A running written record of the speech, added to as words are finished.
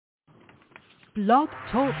Blog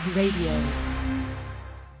Talk Radio.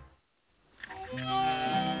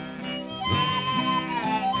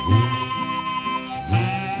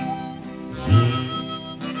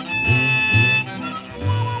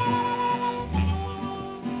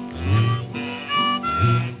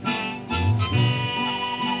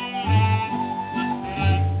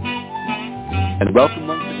 And welcome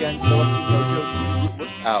once again to the Lucky Mojo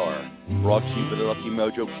Rootwork Hour, brought to you by the Lucky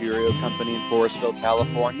Mojo Curio Company in Forestville,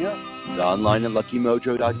 California, and online at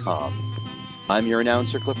luckymojo.com. I'm your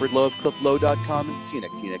announcer, Clifford Lowe of clifflowe.com in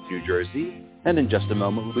Teaneck, New Jersey, and in just a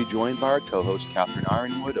moment we'll be joined by our co-host, Catherine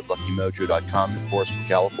Ironwood of luckymojo.com in Forestville,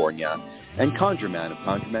 California, and Conjureman of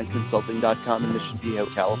conjuremanconsulting.com in Mission Viejo,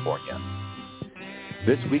 California.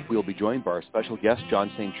 This week, we will be joined by our special guest,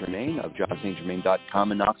 John St. Germain of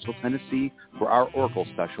johnstgermain.com in Knoxville, Tennessee, for our Oracle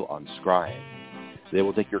special on Scrying. They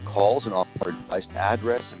will take your calls and offer advice to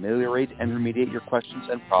address, ameliorate, and remediate your questions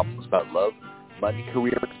and problems about love, money,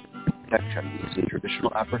 career, and protection using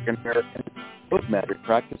traditional African-American book magic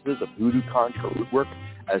practices of Hoodoo, Conjure, Rootwork,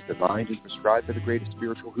 as divined and prescribed by the greatest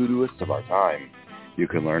spiritual Hoodooists of our time. You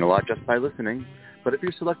can learn a lot just by listening. But if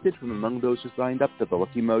you're selected from among those who signed up to the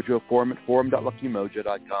Lucky Mojo forum at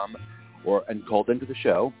forum.luckymojo.com and called into the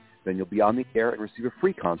show, then you'll be on the air and receive a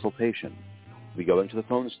free consultation. We go into the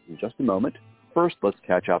phones in just a moment. First, let's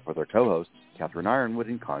catch up with our co-hosts, Catherine Ironwood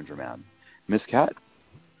and Conjureman. Miss Cat?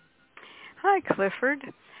 Hi,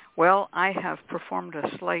 Clifford. Well, I have performed a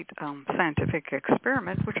slight scientific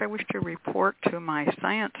experiment, which I wish to report to my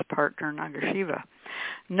science partner, Nagashiva.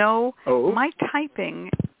 No, my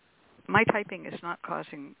typing is not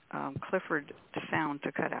causing Clifford sound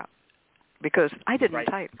to cut out because I didn't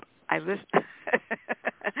type. I listened.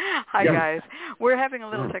 Hi, guys. We're having a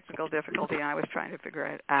little technical difficulty, and I was trying to figure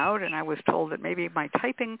it out, and I was told that maybe my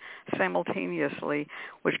typing simultaneously,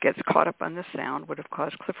 which gets caught up on the sound, would have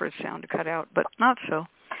caused Clifford's sound to cut out, but not so.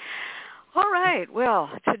 All right. Well,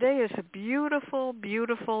 today is a beautiful,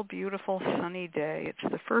 beautiful, beautiful sunny day. It's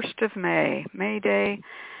the 1st of May, May Day,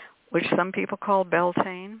 which some people call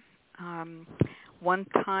Beltane. One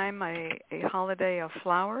time a holiday of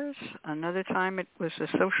flowers, another time it was a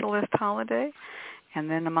socialist holiday, and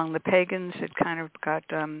then among the pagans it kind of got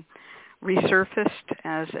resurfaced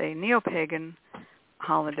as a neo-pagan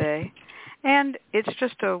holiday. And it's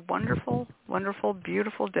just a wonderful, wonderful,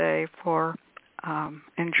 beautiful day for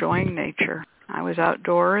enjoying nature. I was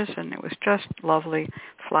outdoors and it was just lovely,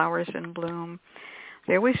 flowers in bloom.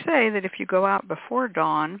 They always say that if you go out before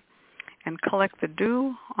dawn and collect the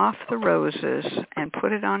dew off the roses and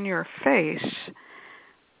put it on your face,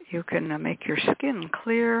 you can make your skin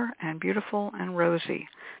clear and beautiful and rosy.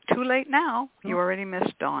 Too late now. You already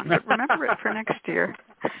missed dawn. But remember it for next year.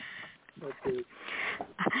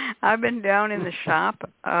 I've been down in the shop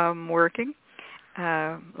working,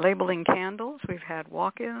 labeling candles. We've had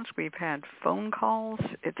walk-ins. We've had phone calls.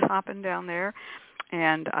 It's hopping down there.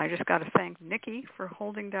 And I just got to thank Nikki for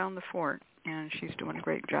holding down the fort. And she's doing a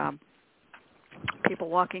great job. People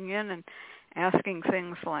walking in and asking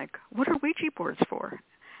things like, what are Ouija boards for?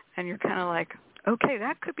 And you're kind of like, okay,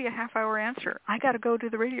 that could be a half-hour answer. I got to go to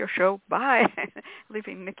the radio show. Bye.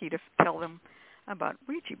 Leaving Nikki to tell them about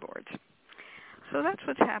Ouija boards. So that's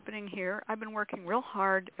what's happening here. I've been working real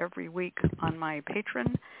hard every week on my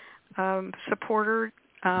patron supporter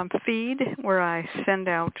feed, where I send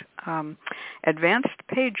out advanced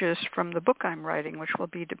pages from the book I'm writing, which will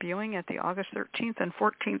be debuting at the August 13th and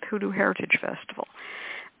 14th Hoodoo Heritage Festival.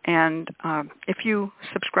 And if you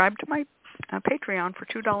subscribe to my Patreon for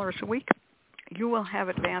 $2 a week, you will have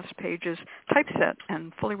advanced pages typeset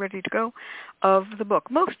and fully ready to go of the book,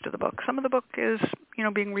 most of the book. Some of the book is,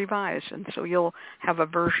 being revised, and so you'll have a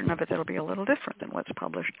version of it that'll be a little different than what's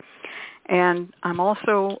published. And I'm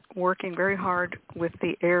also working very hard with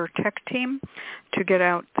the AIR Tech team to get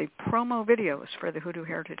out the promo videos for the Hoodoo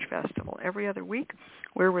Heritage Festival. Every other week,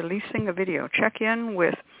 we're releasing a video. Check in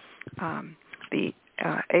with the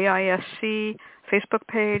AISC Facebook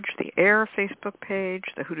page, the AIR Facebook page,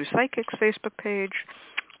 the Hoodoo Psychics Facebook page,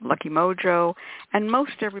 Lucky Mojo, and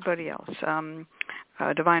most everybody else.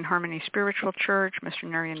 Divine Harmony Spiritual Church,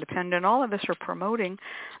 Missionary Independent, all of us are promoting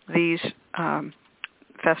these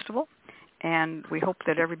festival, and we hope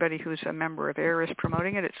that everybody who's a member of AIR is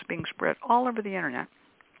promoting it. It's being spread all over the Internet.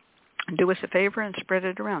 Do us a favor and spread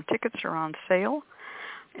it around. Tickets are on sale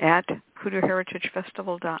at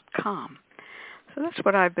hoodooheritagefestival.com. So that's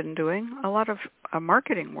what I've been doing, a lot of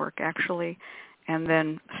marketing work, actually, and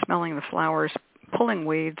then smelling the flowers, pulling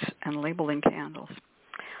weeds, and labeling candles.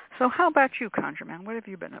 So how about you, Conjureman? What have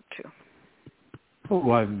you been up to?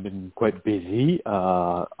 Oh, I've been quite busy.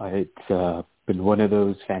 It's been one of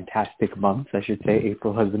those fantastic months, I should say.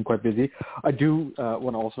 April has been quite busy. I do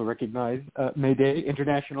want to also recognize May Day,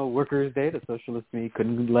 International Workers' Day. The socialist me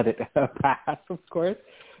couldn't let it pass, of course.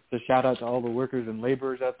 So shout out to all the workers and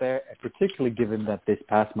laborers out there, and particularly given that this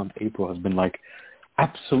past month, April, has been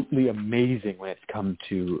absolutely amazing when it's come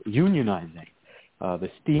to unionizing. The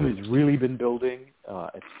steam has really been building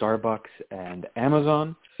at Starbucks and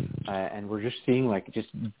Amazon, and we're just seeing just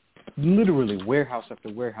literally warehouse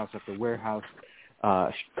after warehouse after warehouse,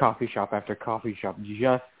 coffee shop after coffee shop,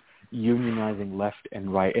 just unionizing left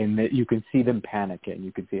and right. And you can see them panicking.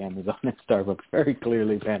 You can see Amazon and Starbucks very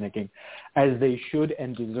clearly panicking, as they should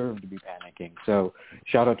and deserve to be panicking. So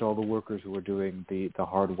shout out to all the workers who are doing the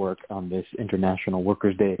hard work on this International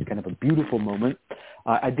Workers' Day. It's kind of a beautiful moment.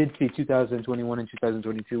 I did see 2021 and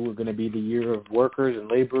 2022 were going to be the year of workers and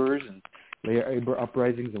laborers and labor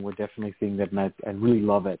uprisings, and we're definitely seeing that, and I really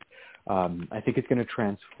love it. I think it's going to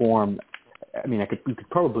transform. I mean, you could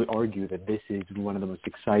probably argue that this is one of the most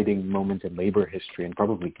exciting moments in labor history in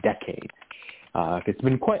probably decades. It's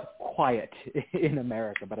been quite quiet in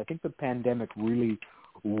America, but I think the pandemic really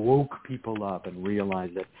woke people up and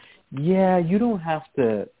realized that, you don't have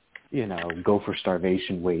to, go for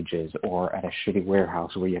starvation wages or at a shitty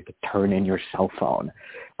warehouse where you have to turn in your cell phone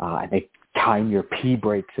and they time your pee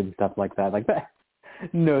breaks and stuff like that.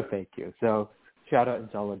 No, thank you. So shout out in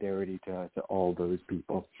solidarity to all those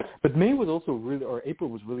people. But April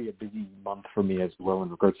was really a busy month for me as well in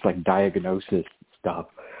regards to diagnosis stuff.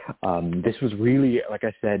 This was really, like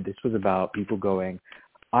I said, this was about people going,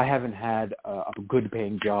 I haven't had a good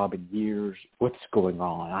paying job in years. What's going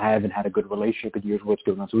on? I haven't had a good relationship in years. What's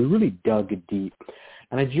going on? So we really dug deep.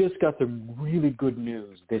 And I just got some really good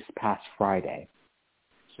news this past Friday.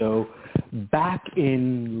 So back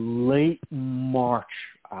in late March,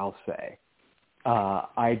 I'll say,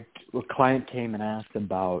 a client came and asked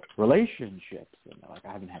about relationships. And I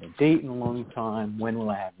haven't had a date in a long time. When will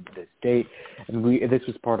I have this date? And this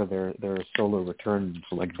was part of their solar return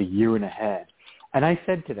for the year and ahead. And I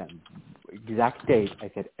said to them, exact date,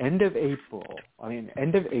 I said end of April,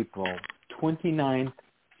 29th,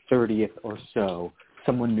 30th or so,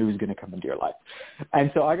 someone new is going to come into your life.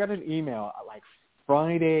 And so I got an email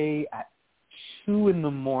Friday at 2 in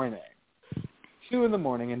the morning,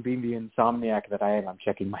 and being the insomniac that I am, I'm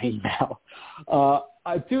checking my email.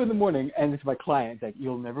 At 2 in the morning, and it's my client,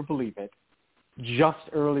 you'll never believe it. Just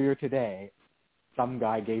earlier today, some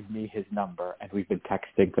guy gave me his number, and we've been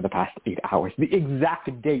texting for the past 8 hours, the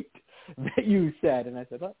exact date that you said. And I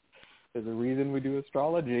said, there's a reason we do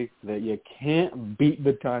astrology, that you can't beat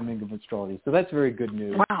the timing of astrology. So that's very good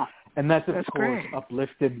news. Wow. And that's course, great.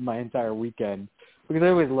 Uplifted my entire weekend, because I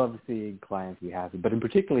always love seeing clients be happy, but in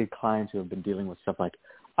particular clients who have been dealing with stuff like,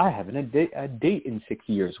 I haven't had a date in 6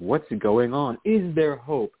 years. What's going on? Is there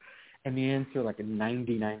hope? And the answer,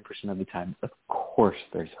 99% of the time, of course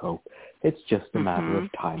there's hope. It's just a matter of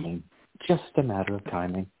timing. Just a matter of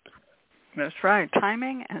timing. That's right.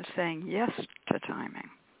 Timing and saying yes to timing.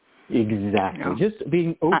 Exactly. Just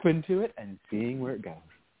being open to it and seeing where it goes.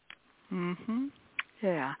 Mm-hmm.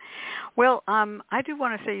 Yeah. Well, I do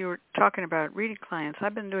want to say, you were talking about reading clients.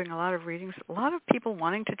 I've been doing a lot of readings, a lot of people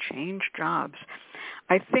wanting to change jobs.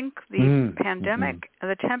 I think the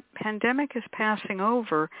pandemic is passing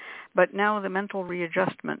over, but now the mental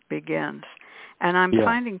readjustment begins. And I'm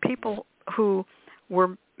finding people who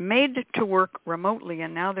were made to work remotely,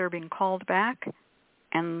 and now they're being called back,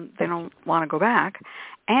 and they don't want to go back,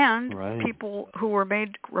 and people who were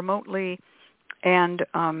made remotely and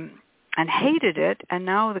hated it, and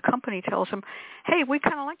now the company tells them, hey, we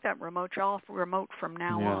kind of like that remote, y'all remote from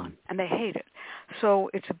now on, and they hate it. So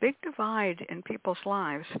it's a big divide in people's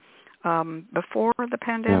lives before the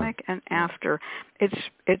pandemic and after.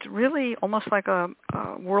 It's really almost like a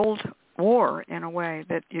world war in a way,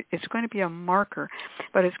 that it's going to be a marker,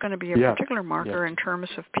 but it's going to be a particular marker in terms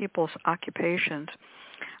of people's occupations.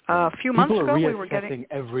 A few months ago, we were getting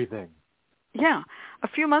everything. Yeah. A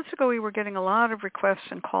few months ago, we were getting a lot of requests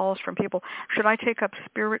and calls from people. Should I take up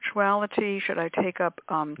spirituality? Should I take up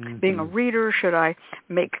being a reader? Should I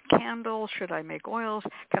make candles? Should I make oils?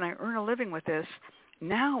 Can I earn a living with this?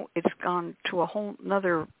 Now it's gone to a whole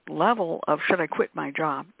nother level of, should I quit my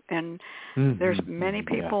job? And there's many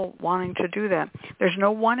people wanting to do that. There's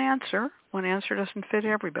no one answer. One answer doesn't fit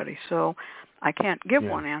everybody. So I can't give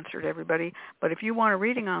one answer to everybody. But if you want a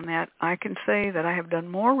reading on that, I can say that I have done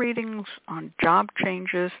more readings on job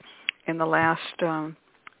changes in the last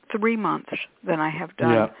 3 months than I have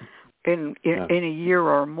done in a year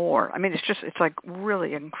or more. I mean, it's like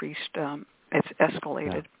really increased. It's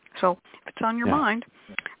escalated. So if it's on your mind,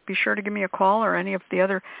 be sure to give me a call, or any of the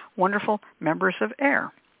other wonderful members of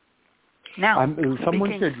AIR. Now,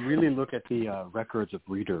 someone should really look at the records of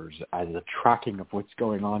readers as a tracking of what's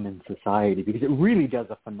going on in society, because it really does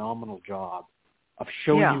a phenomenal job of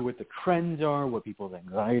showing you what the trends are, what people's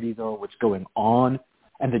anxieties are, what's going on.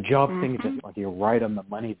 And the job thing is just like you're right on the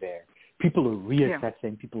money there. People are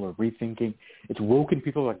reassessing, people are rethinking. It's woken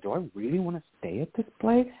people like, do I really want to stay at this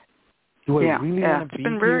place? Do I really want to be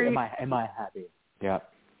here? Am I happy? Yeah.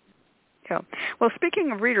 Yeah. Well,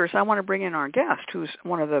 speaking of readers, I want to bring in our guest, who's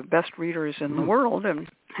one of the best readers in the world and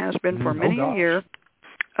has been for many a year.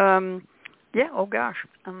 Mr.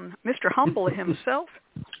 Humble himself,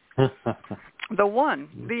 the one,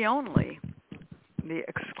 the only, the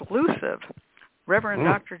exclusive, Reverend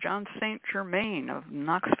Dr. John St. Germain of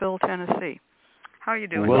Knoxville, Tennessee. How are you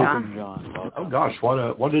doing, Welcome, John? John. Oh gosh,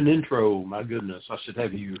 what an intro! My goodness, I should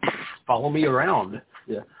have you follow me around.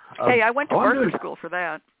 Yeah. Hey, I went to barber school for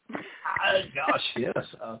that. Gosh, yes.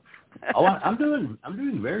 I'm doing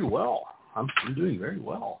very well. I'm doing very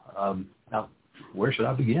well. Now, where should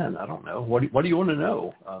I begin? I don't know. What do you want to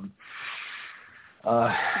know?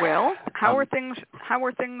 Well, how are things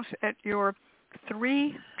at your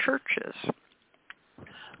 3 churches?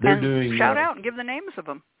 They're doing. Shout out and give the names of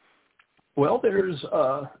them. Well, there's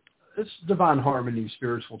it's Divine Harmony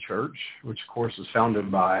Spiritual Church, which of course is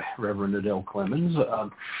founded by Reverend Adele Clemens,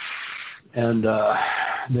 and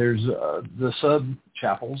there's the sub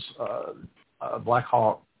chapels, Black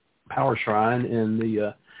Hawk Power Shrine and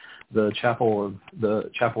the chapel of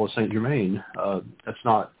Saint Germain. That's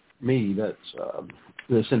not me. That's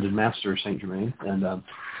the Ascended Master Saint Germain, and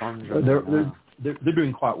they're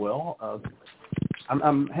doing quite well.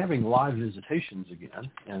 I'm having live visitations again,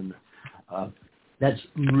 and that's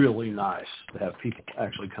really nice to have people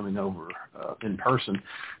actually coming over in person.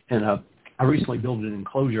 And I recently built an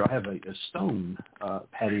enclosure. I have a stone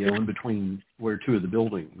patio in between where 2 of the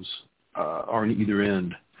buildings are on either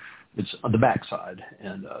end. It's on the backside,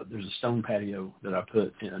 and there's a stone patio that I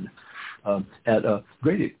put in at a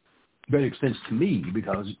great expense to me,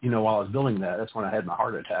 because while I was building that, that's when I had my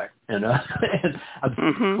heart attack, and I was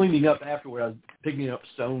cleaning up afterward. I was picking up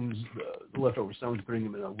stones, leftover stones, putting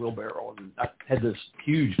them in a wheelbarrow, and I had this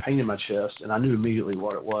huge pain in my chest, and I knew immediately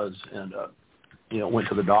what it was, and went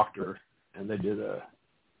to the doctor, and they did a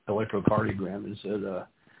electrocardiogram and said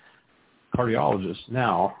cardiologist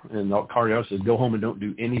now, and the cardiologist said, go home and don't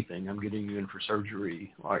do anything. I'm getting you in for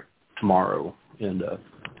surgery like tomorrow, and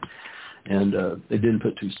they didn't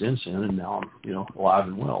put 2 stents in, and now I'm, alive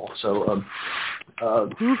and well. So,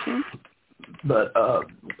 but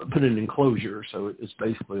put an enclosure, so it's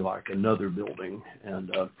basically like another building,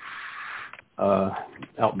 and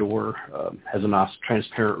outdoor, has a nice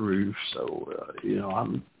transparent roof. So,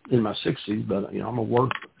 I'm in my 60s, but I'm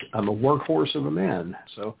a workhorse of a man.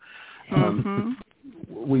 So,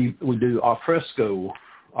 we do al fresco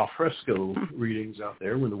readings out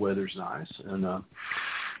there when the weather's nice, and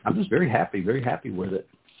I'm just very happy with it.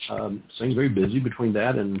 Staying very busy between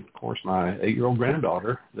that and, of course, my 8-year-old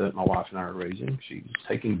granddaughter that my wife and I are raising. She's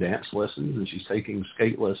taking dance lessons, and she's taking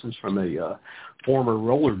skate lessons from a former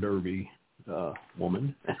roller derby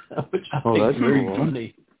woman, which I think is very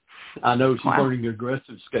funny. I know she's learning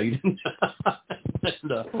aggressive skating.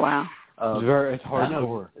 And, wow. It's hard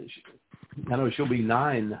for her. I know she'll be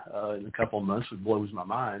 9 in a couple of months, which blows my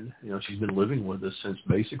mind. She's been living with us since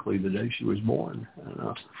basically the day she was born.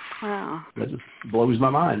 Wow. That just blows my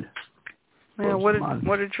mind. Well,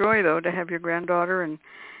 what a joy, though, to have your granddaughter.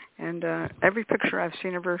 And every picture I've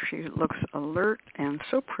seen of her, she looks alert and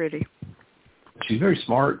so pretty. She's very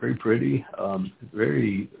smart, very pretty,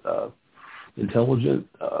 very intelligent.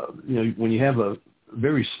 When you have a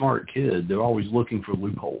very smart kid, they're always looking for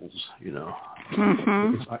loopholes,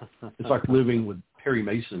 It's like living with Perry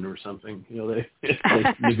Mason or something. They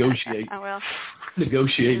negotiate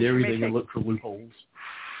negotiate everything and look for loopholes.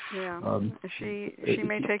 Yeah, she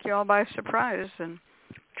may take you all by surprise and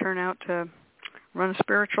turn out to run a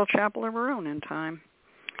spiritual chapel of her own in time.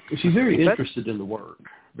 She's very interested in the work.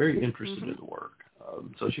 Very interested in the work.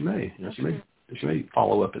 So she may, she may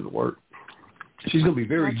follow up in the work. She's going to be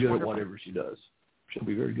very good at whatever she does. She'll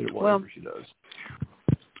be very good at whatever she does.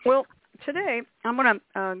 Well, today I'm going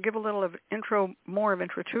to give a little more of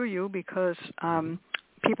intro to you, because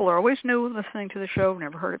people are always new listening to the show,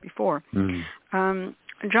 never heard it before.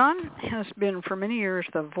 John has been for many years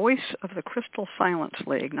the voice of the Crystal Silence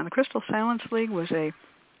League. Now, the Crystal Silence League was a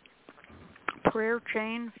prayer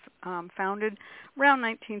chain founded around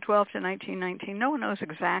 1912 to 1919. No one knows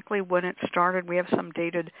exactly when it started. We have some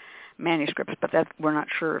dated manuscripts, but that we're not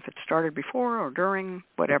sure if it started before or during,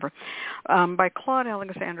 whatever, by Claude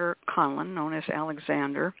Alexander Conlon, known as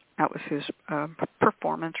Alexander. That was his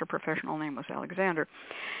performance or professional name was Alexander.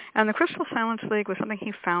 And the Crystal Silence League was something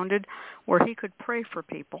he founded where he could pray for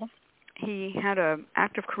people. He had an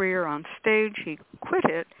active career on stage. He quit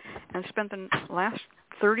it and spent the last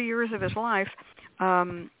 30 years of his life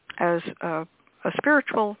as a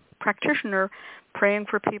spiritual practitioner, praying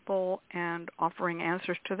for people and offering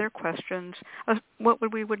answers to their questions, what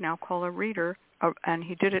we would now call a reader, and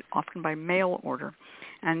he did it often by mail order.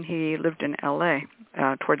 And he lived in L.A.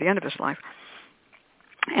 Toward the end of his life.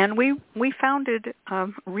 And we refounded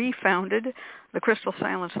the Crystal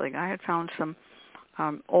Silence League. I had found some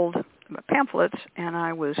old pamphlets, and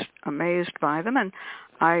I was amazed by them, and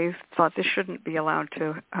I thought this shouldn't be allowed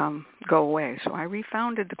to go away. So I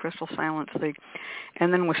refounded the Crystal Silence League,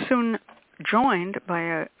 and then was soon joined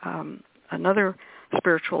by another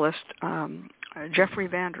spiritualist, Jeffrey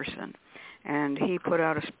Vanderson, and he put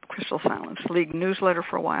out a Crystal Silence League newsletter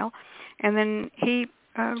for a while, and then he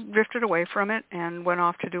drifted away from it and went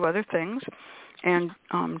off to do other things. And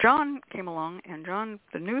John came along, and John,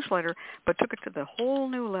 the newsletter, but took it to the whole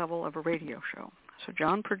new level of a radio show. So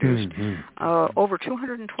John produced over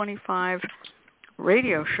 225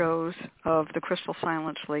 radio shows of the Crystal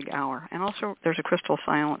Silence League Hour. And also there's a Crystal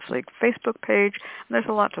Silence League Facebook page. And there's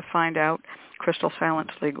a lot to find out. Crystal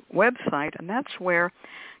Silence League website, and that's where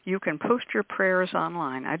you can post your prayers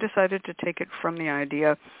online. I decided to take it from the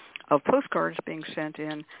idea of postcards being sent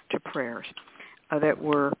in to prayers that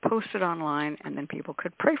were posted online, and then people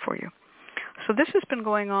could pray for you. So this has been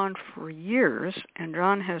going on for years, and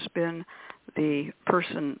John has been the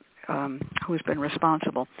person who's been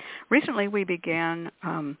responsible. Recently we began,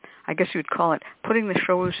 I guess you'd call it, putting the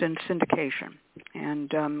shows in syndication.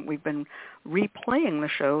 And we've been replaying the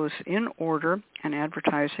shows in order and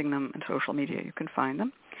advertising them in social media. You can find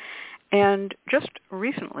them. And just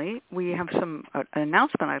recently, we have an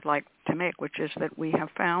announcement I'd like to make, which is that we have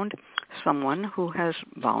found someone who has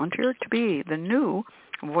volunteered to be the new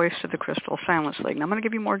voice of the Crystal Silence League. Now, I'm going to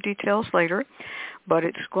give you more details later, but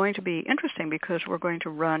it's going to be interesting because we're going to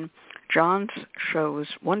run John's shows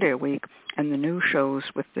one day a week and the new shows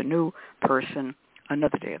with the new person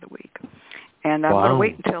another day of the week. And I'm going to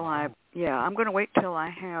wait until I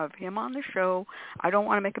have him on the show. I don't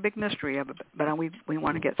want to make a big mystery of it, but we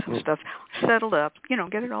want to get some stuff settled up,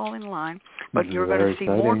 get it all in line. But you're going to see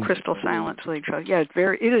more Crystal Silence League shows. Yeah,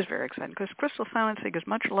 it is very exciting because Crystal Silence League is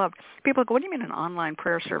much loved. People go, what do you mean an online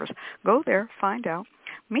prayer service? Go there, find out.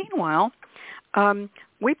 Meanwhile,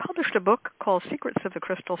 we published a book called Secrets of the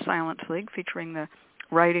Crystal Silence League featuring the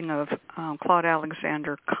writing of Claude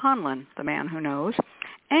Alexander Conlon, the man who knows.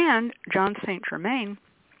 And John St. Germain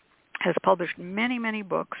has published many, many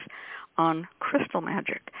books on crystal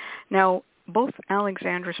magic. Now, both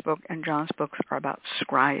Alexander's book and John's books are about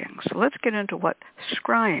scrying. So let's get into what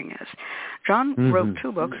scrying is. John wrote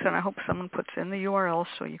two books, and I hope someone puts in the URL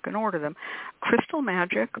so you can order them, Crystal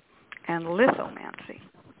Magic and Lithomancy.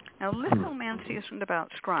 Now, lithomancy isn't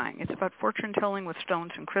about scrying. It's about fortune-telling with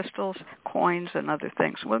stones and crystals, coins, and other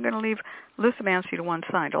things. We're going to leave lithomancy to one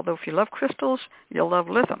side, although if you love crystals, you'll love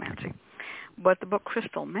lithomancy. But the book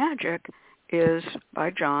Crystal Magic is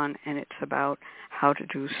by John, and it's about how to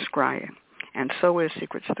do scrying. And so is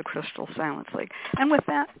Secrets of the Crystal Silence League. And with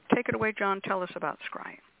that, take it away, John. Tell us about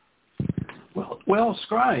scrying. Well,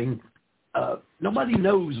 scrying, nobody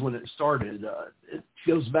knows when it started. It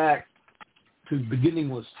goes back to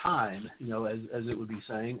beginningless time, as it would be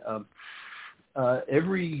saying.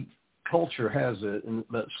 Every culture has it,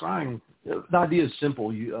 but scrying, the idea is simple.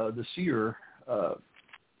 The seer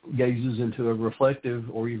gazes into a reflective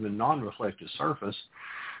or even non-reflective surface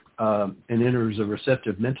and enters a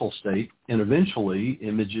receptive mental state, and eventually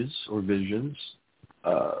images or visions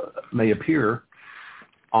may appear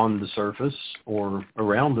on the surface or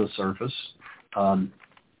around the surface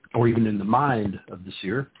or even in the mind of the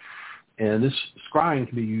seer. And this scrying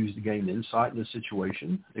can be used to gain insight in a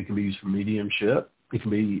situation. It can be used for mediumship. It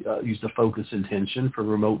can be used to focus intention for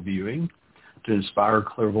remote viewing, to inspire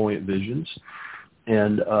clairvoyant visions.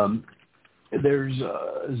 And there's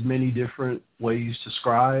as many different ways to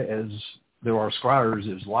scry as there are scryers.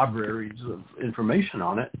 There's libraries of information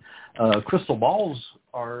on it. Crystal balls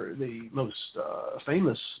are the most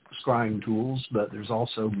famous scrying tools, but there's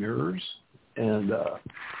also mirrors and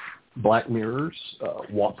black mirrors,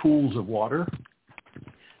 pools of water,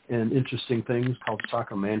 and interesting things called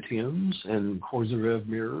psychomantiums and Korsarev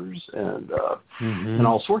mirrors and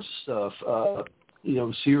all sorts of stuff.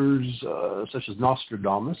 Seers such as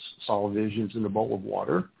Nostradamus saw visions in a bowl of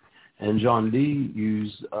water, and John Dee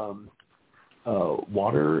used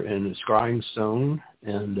water and a scrying stone,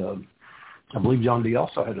 and I believe John Dee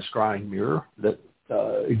also had a scrying mirror that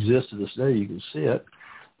exists to this day. You can see it.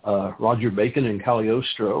 Roger Bacon and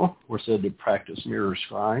Cagliostro were said to practice mirror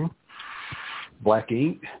scrying. Black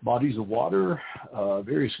ink, bodies of water,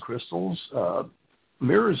 various crystals.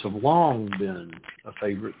 Mirrors have long been a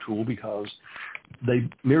favorite tool because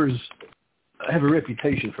mirrors have a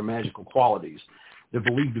reputation for magical qualities. They're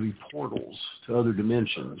believed to be portals to other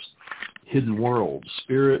dimensions, hidden worlds.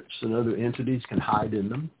 Spirits and other entities can hide in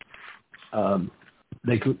them.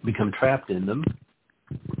 They could become trapped in them.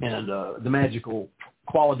 And the magical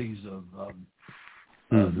qualities of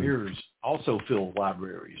mirrors also fill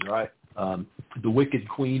libraries, right? The Wicked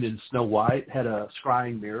Queen in Snow White had a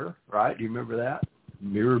scrying mirror, right? Do you remember that?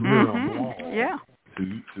 Mirror, mirror on the wall. Yeah.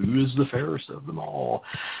 Who is the fairest of them all?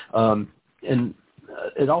 And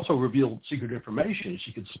it also revealed secret information.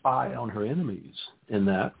 She could spy on her enemies in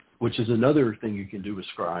that, which is another thing you can do with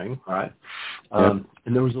scrying, right? And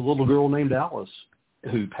there was a little girl named Alice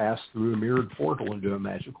who passed through a mirrored portal into a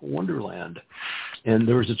magical wonderland. And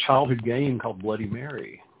there was a childhood game called Bloody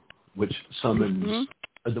Mary, which summons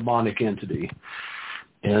a demonic entity.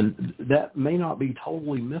 And that may not be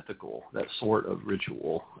totally mythical, that sort of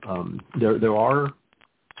ritual. There are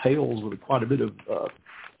tales with quite a bit of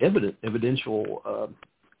evidential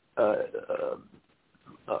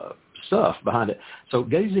stuff behind it. So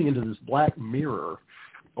gazing into this black mirror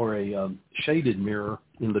or a shaded mirror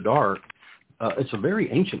in the dark, it's a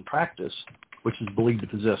very ancient practice, which is believed to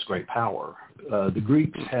possess great power. The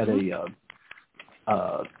Greeks had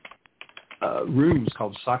rooms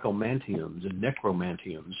called psychomantiums and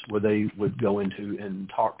necromantiums where they would go into and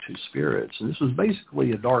talk to spirits. And this was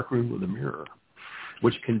basically a dark room with a mirror,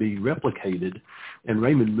 which can be replicated. And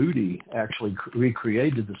Raymond Moody actually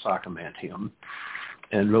recreated the psychomantium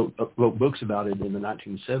and wrote books about it in the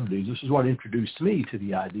 1970s. This is what introduced me to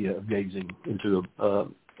the idea of gazing into a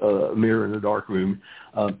mirror in a dark room.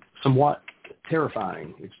 Somewhat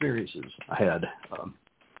terrifying experiences I had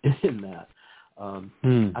in that. I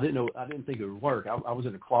didn't think it would work. I was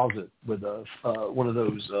in a closet with one of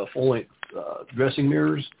those full-length dressing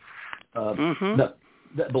mirrors that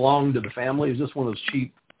belonged to the family. It was just one of those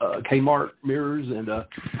cheap Kmart mirrors, and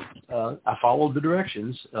I followed the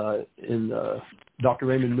directions in Dr.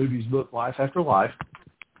 Raymond Moody's book, Life After Life.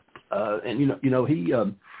 And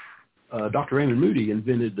Dr. Raymond Moody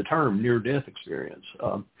invented the term near-death experience,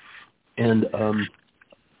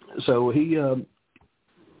 so he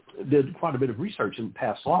did quite a bit of research in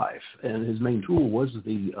past life, and his main tool was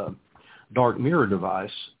the dark mirror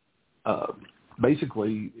device.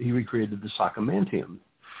 Basically, he recreated the psychomantium,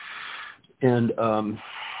 and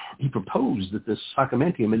he proposed that this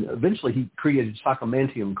psychomantium, and eventually he created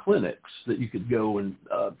psychomantium clinics that you could go and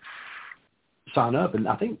sign up, and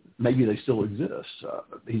I think maybe they still exist.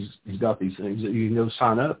 He's got these things that you can go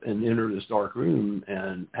sign up and enter this dark room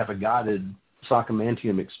and have a guided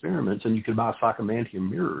psychomantium experiments, and you can buy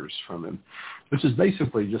psychomantium mirrors from him, which is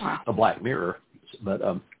basically just a black mirror. But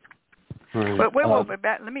let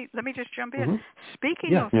me just jump in.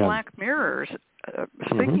 Speaking of black mirrors, of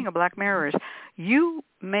black mirrors, you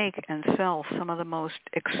make and sell some of the most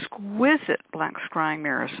exquisite black scrying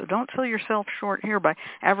mirrors. So don't sell yourself short here by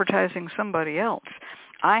advertising somebody else.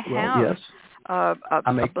 I have a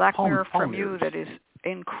black mirror from you that is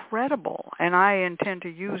incredible, and I intend to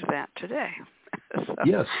use that today. So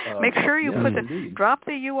yes. Make sure you put drop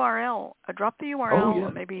the URL.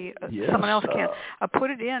 Maybe someone else can put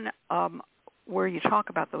it in where you talk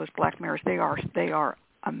about those black mirrors. They are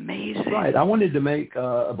amazing. Right. I wanted to make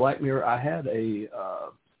a black mirror. I had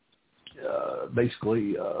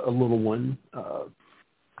basically a little one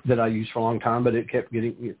that I used for a long time, but it kept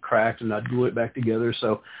getting cracked, and I'd glue it back together.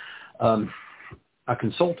 So I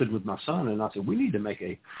consulted with my son, and I said, we need to make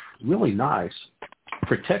a really nice,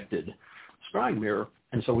 protected scrying mirror.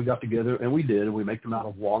 And so we got together, and we did, and we make them out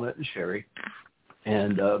of walnut and sherry.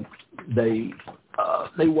 And they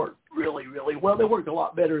worked really, really well. They worked a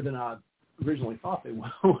lot better than I originally thought they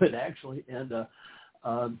would, actually. And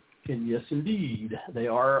yes, indeed, they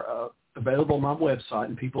are available on my website,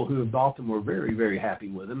 and people who have bought them were very, very happy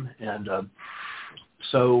with them. And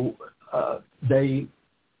so they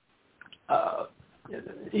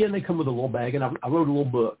come with a little bag, and I wrote a little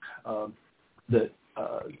book that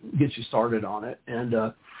gets you started on it. And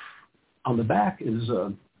on the back is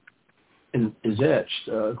etched,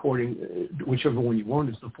 whichever one you want,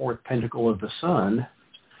 is the fourth pentacle of the sun,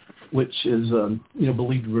 which is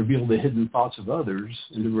believed to reveal the hidden thoughts of others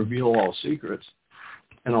and to reveal all secrets.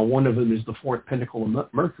 And on one of them is the fourth pentacle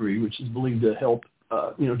of Mercury, which is believed to help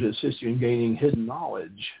to assist you in gaining hidden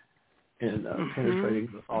knowledge and penetrating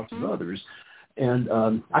the thoughts of others. And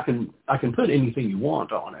I can put anything you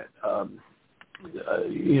want on it.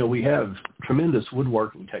 we have tremendous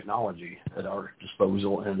woodworking technology at our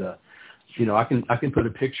disposal, and I can put a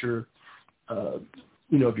picture, of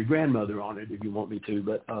your grandmother on it if you want me to,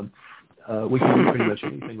 but we can do pretty much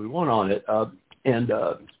anything we want on it, and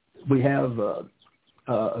we have a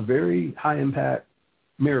very high impact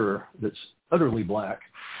mirror that's utterly black.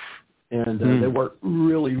 And they work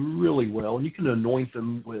really, really well. And you can anoint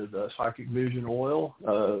them with psychic vision oil,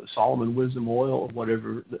 Solomon wisdom oil,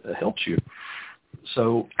 whatever helps you.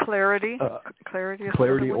 So clarity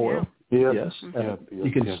oil. Yeah. Yes.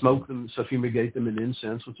 You can smoke them, suffumigate them in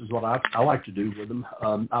incense, which is what I like to do with them.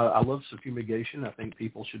 I love suffumigation. I think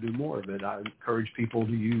people should do more of it. I encourage people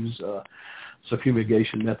to use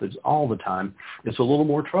suffumigation methods all the time. It's a little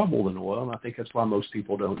more trouble than oil, and I think that's why most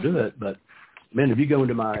people don't do it. But man, if you go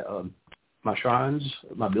into my shrines,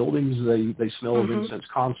 my buildings, they smell of incense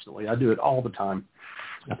constantly. I do it all the time.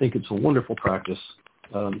 I think it's a wonderful practice.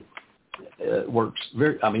 It works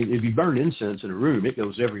if you burn incense in a room, it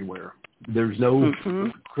goes everywhere. There's no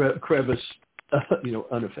crevice,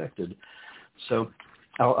 unaffected. So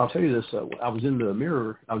I'll tell you this. I was in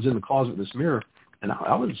the closet with this mirror, and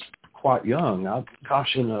I was quite young.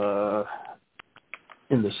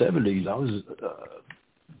 In the 70s, I was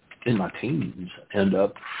in my teens, and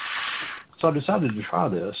so I decided to try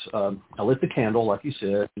this. I lit the candle, like you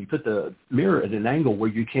said. You put the mirror at an angle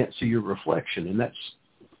where you can't see your reflection, and that's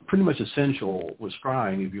pretty much essential with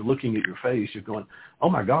scrying. If you're looking at your face, you're going, "Oh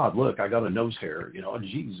my God, look, I got a nose hair."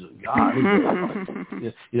 Jesus, God.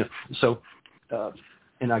 So,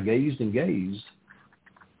 and I gazed and gazed,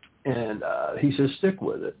 and he says, "Stick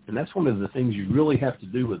with it." And that's one of the things you really have to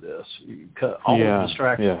do with this. You cut all the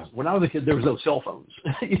distractions. Yeah. When I was a kid, there was no cell phones,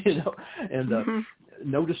 and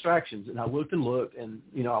no distractions. And I looked, and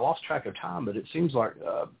I lost track of time. But it seems like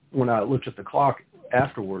when I looked at the clock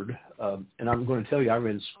afterward, and I'm going to tell you, I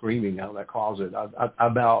ran screaming out of that closet. I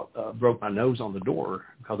about broke my nose on the door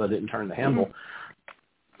because I didn't turn the handle.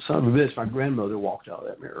 Son of a bitch, my grandmother walked out of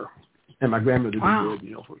that mirror, and my grandmother did,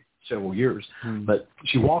 for several years. But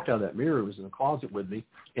she walked out of that mirror, was in the closet with me,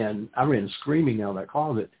 and I ran screaming out of that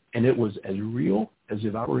closet, and it was as real as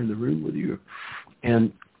if I were in the room with you.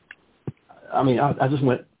 And I just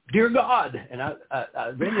went, "Dear God," and I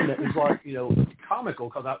ran in it. It was like, comical,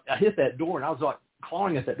 because I hit that door, and I was like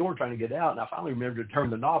clawing at that door trying to get out, and I finally remembered to turn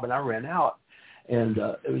the knob, and I ran out, and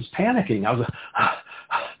it was panicking. I was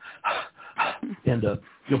and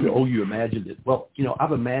you imagined it. Well,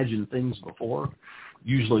 I've imagined things before,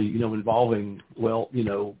 usually, involving,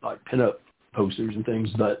 like pinup posters and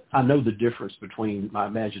things, but I know the difference between my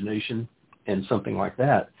imagination and something like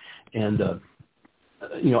that. And,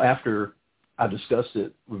 after I discussed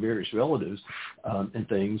it with various relatives and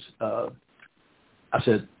things, I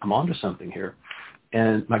said, "I'm onto something here."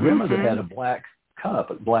 And my grandmother had a black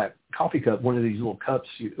coffee cup, one of these little cups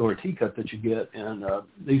or a teacup that you get, and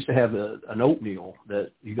they used to have an oatmeal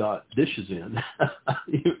that you got dishes in,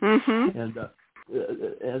 and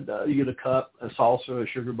you get a cup, a salsa, a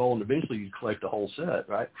sugar bowl, and eventually you collect the whole set,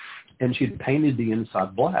 right? And she'd painted the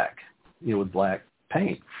inside black, with black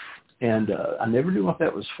paint, and I never knew what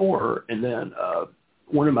that was for. And then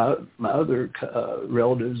one of my other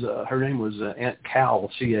relatives, her name was Aunt Cal,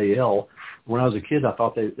 C-A-L. When I was a kid, I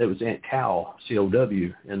thought that was Aunt Cal,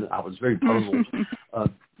 C-O-W, and I was very puzzled.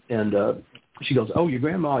 And she goes, "Oh, your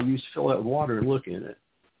grandma used to fill that with water and look in it."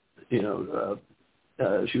 She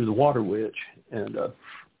was a water witch, and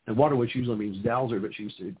water witch usually means dowser, but she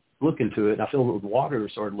used to look into it, and I filled it with water and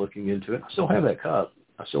started looking into it. I still have that cup.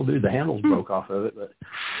 I still do. The handles broke off of it, but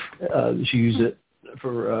she used it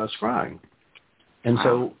for scrying. And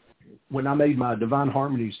so when I made my Divine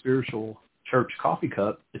Harmony Spiritual Church coffee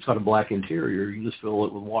cup, it's got a black interior. You just fill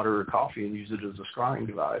it with water or coffee and use it as a scrying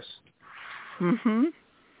device.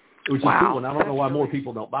 Which is cool, and I don't know why more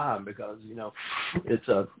people don't buy them, because, it's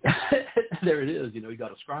there it is, you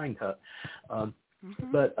got a scrying cup.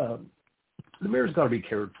 But the mirror's got to be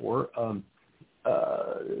cared for.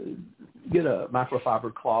 Get a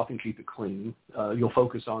microfiber cloth and keep it clean. You'll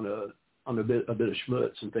focus on a bit of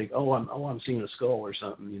schmutz and think, I'm seeing a skull or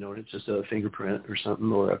something, and it's just a fingerprint or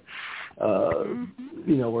something, or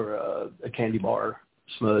or a candy bar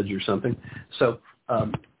smudge or something. So,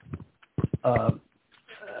 but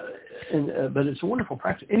it's a wonderful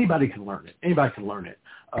practice. Anybody can learn it.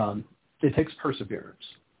 It takes perseverance.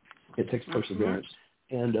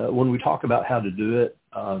 And when we talk about how to do it,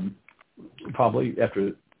 probably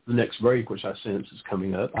after the next break, which I sense is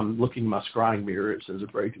coming up, I'm looking in my scrying mirror. It says a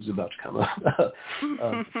break is about to come up.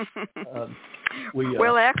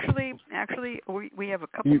 Well, actually, we have a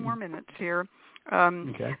couple more minutes here,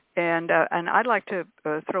 Okay. And I'd like to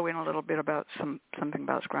throw in a little bit about something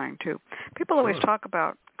about scrying too. People always talk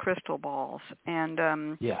about crystal balls,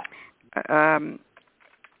 and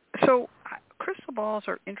so crystal balls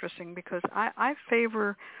are interesting because I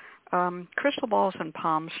favor crystal balls and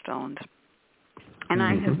palm stones. And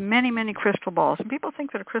I have many, many crystal balls. And people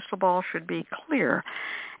think that a crystal ball should be clear.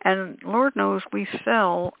 And Lord knows we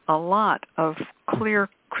sell a lot of clear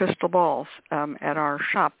crystal balls at our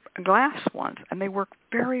shop, glass ones, and they work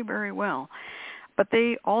very, very well. But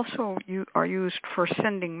they also are used for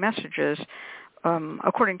sending messages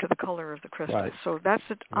according to the color of the crystal. Right. So that's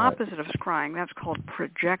the opposite of scrying. That's called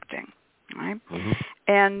projecting, right? Mm-hmm.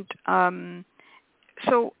 And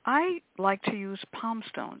so I like to use palm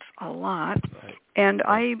stones a lot, and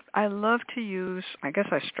I love to use, I guess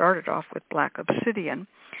I started off with black obsidian,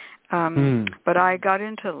 but I got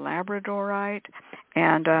into labradorite,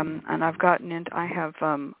 and I've gotten into, I have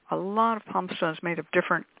a lot of palm stones made of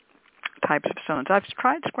different types of stones. I've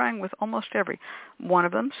tried scrying with almost every one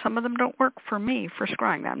of them. Some of them don't work for me for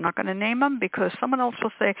scrying. I'm not going to name them because someone else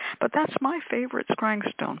will say, but that's my favorite scrying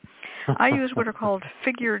stone. I use what are called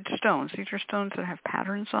figured stones. These are stones that have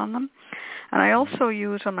patterns on them. And I also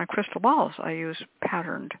use on my crystal balls, I use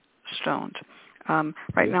patterned stones.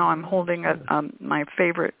 Right now I'm holding my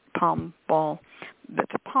favorite palm ball.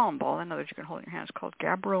 That's a palm ball. I know that you can hold in your hands. It's called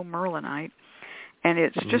gabbro merlinite. And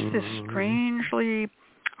it's just this strangely,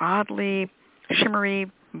 oddly shimmery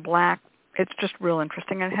black. It's just real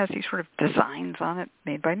interesting. And it has these sort of designs on it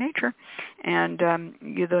made by nature. And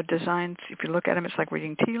the designs, if you look at them, it's like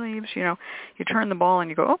reading tea leaves. You know, you turn the ball and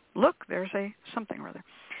you go, oh, look, there's a something or other.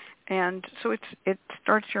 And so it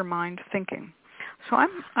starts your mind thinking. So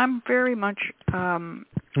I'm very much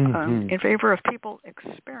in favor of people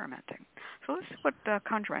experimenting. So this is what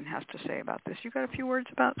Conjuran has to say about this. You got a few words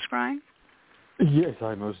about scrying? Yes,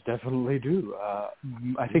 I most definitely do.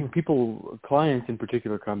 I think clients in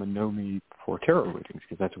particular, come and know me for tarot readings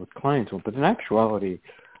because that's what clients want. But in actuality,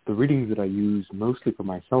 the readings that I use mostly for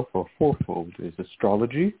myself are fourfold. Is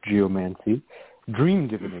astrology, geomancy, dream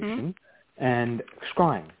divination, and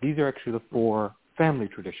scrying. These are actually the four family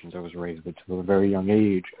traditions I was raised with from a very young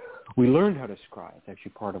age. We learned how to scry. It's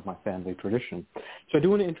actually part of my family tradition. So I do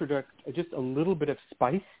want to introduce just a little bit of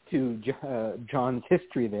spice to John's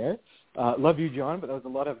history there. Love you, John, but that was a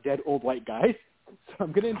lot of dead old white guys. So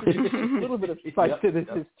I'm going to introduce a little bit of spice to this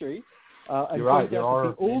history. You're right. There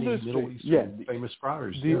are many Middle Eastern famous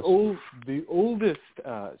scryers. The oldest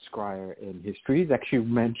scryer in history is actually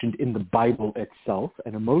mentioned in the Bible itself,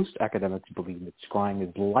 and most academics believe that scrying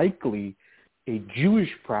is likely a Jewish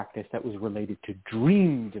practice that was related to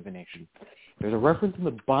dream divination. There's a reference in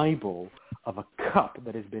the Bible of a cup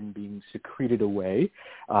that has been being secreted away,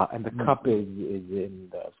 and the cup is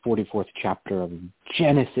in the 44th chapter of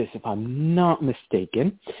Genesis, if I'm not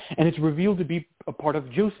mistaken, and it's revealed to be a part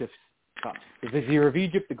of Joseph's cup, the vizier of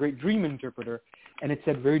Egypt, the great dream interpreter, and it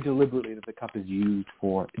said very deliberately that the cup is used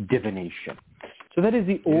for divination. So that is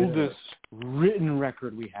the oldest written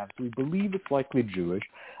record we have. So we believe it's likely Jewish.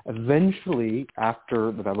 Eventually,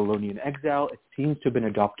 after the Babylonian exile, it seems to have been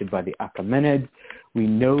adopted by the Achaemenids. We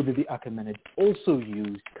know that the Achaemenids also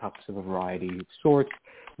used cups of a variety of sorts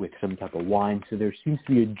with some type of wine. So there seems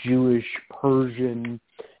to be a Jewish, Persian,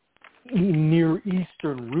 Near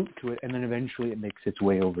Eastern root to it, and then eventually it makes its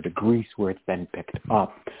way over to Greece, where it's then picked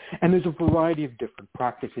up. And there's a variety of different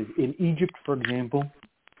practices. In Egypt, for example,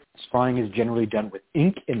 scrying is generally done with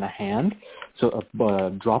ink in the hand. So a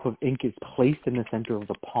drop of ink is placed in the center of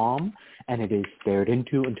the palm, and it is stared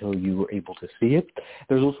into until you are able to see it.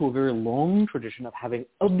 There's also a very long tradition of having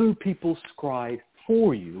other people scry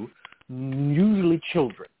for you, usually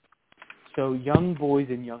children. So young boys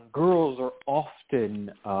and young girls are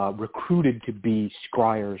often recruited to be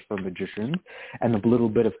scryers for magicians, and a little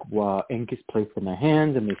bit of ink is placed in their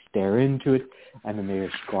hands, and they stare into it, and then they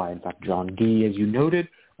scry. In fact, John Dee, as you noted,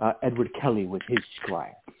 Edward Kelly was his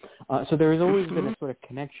scryer. So there has always been a sort of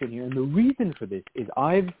connection here, and the reason for this is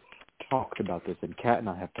I've talked about this, and Kat and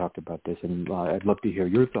I have talked about this, and I'd love to hear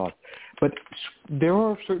your thoughts. But there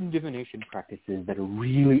are certain divination practices that are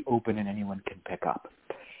really open and anyone can pick up.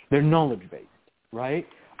 They're knowledge-based, right?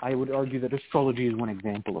 I would argue that astrology is one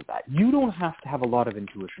example of that. You don't have to have a lot of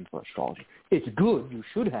intuition for astrology. It's good. You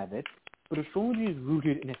should have it. But astrology is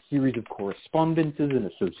rooted in a series of correspondences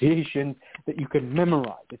and associations that you can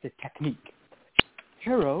memorize. It's a technique.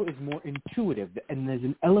 Tarot is more intuitive, and there's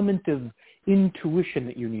an element of intuition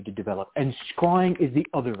that you need to develop, and scrying is the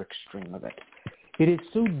other extreme of it. It is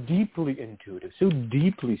so deeply intuitive, so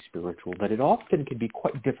deeply spiritual that it often can be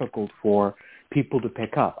quite difficult for people to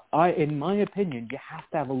pick up. In my opinion, you have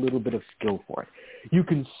to have a little bit of skill for it. You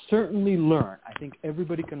can certainly learn. I think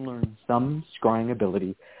everybody can learn some scrying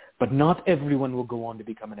ability, but not everyone will go on to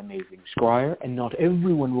become an amazing scryer, and not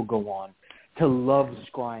everyone will go on to love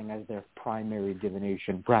scrying as their primary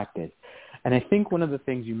divination practice. And I think one of the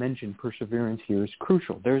things you mentioned, perseverance here, is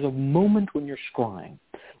crucial. There's a moment when you're scrying,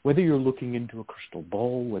 whether you're looking into a crystal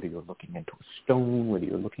ball, whether you're looking into a stone, whether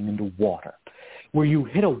you're looking into water, where you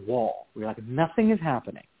hit a wall, where you're like, nothing is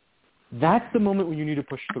happening. That's the moment when you need to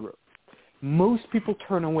push through. Most people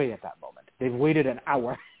turn away at that moment. They've waited an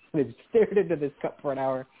hour. They've stared into this cup for an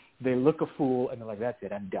hour. They look a fool, and they're like, that's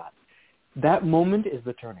it, I'm done. That moment is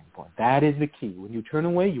the turning point. That is the key. When you turn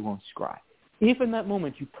away, you won't scry. If in that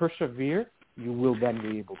moment you persevere, you will then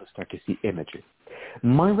be able to start to see images.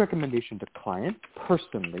 My recommendation to clients,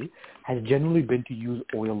 personally, has generally been to use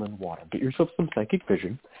oil and water. Get yourself some psychic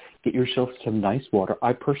vision. Get yourself some nice water.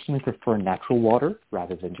 I personally prefer natural water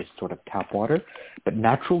rather than just sort of tap water. But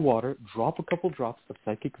natural water, drop a couple drops of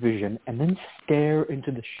psychic vision, and then stare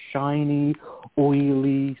into the shiny,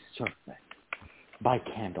 oily surface by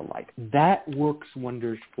candlelight. That works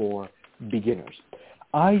wonders for beginners.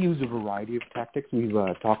 I use a variety of tactics. We've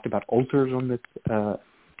talked about altars on this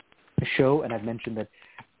show, and I've mentioned that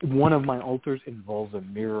one of my altars involves a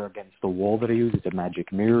mirror against the wall that I use. It's a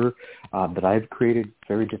magic mirror that I've created,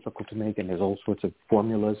 very difficult to make, and there's all sorts of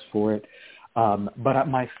formulas for it. But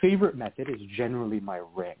my favorite method is generally my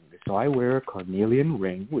ring. So I wear a carnelian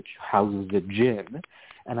ring, which houses a djinn,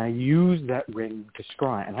 and I use that ring to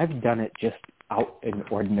scry. And I've done it just out in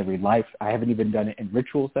ordinary life. I haven't even done it in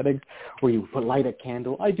ritual settings where you light a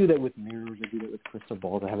candle. I do that with mirrors. I do that with crystal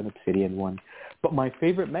balls. I have an obsidian one. But my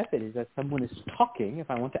favorite method is that someone is talking. If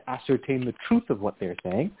I want to ascertain the truth of what they're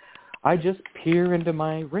saying, I just peer into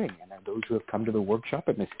my ring. And those who have come to the workshop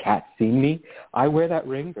and Miss Cat's seen me, I wear that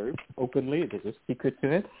ring very openly. There's a secret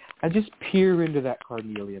to it. I just peer into that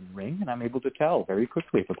carnelian ring, and I'm able to tell very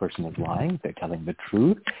quickly if a person is lying, if they're telling the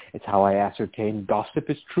truth. It's how I ascertain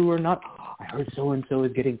gossip is true or not. I heard so-and-so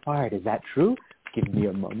is getting fired. Is that true? Give me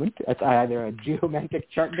a moment. It's either a geomantic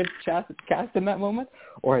chart gets cast in that moment,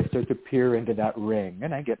 or I start to peer into that ring,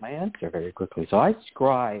 and I get my answer very quickly. So I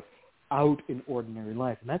scry out in ordinary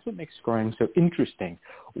life, and that's what makes scrying so interesting.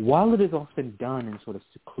 While it is often done in sort of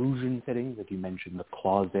seclusion settings, like you mentioned, the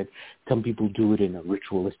closet, some people do it in a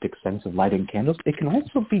ritualistic sense of lighting candles. It can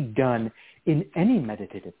also be done in any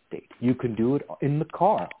meditative state. You can do it in the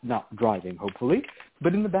car, not driving, hopefully,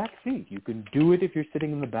 but in the back seat. You can do it if you're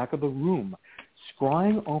sitting in the back of a room.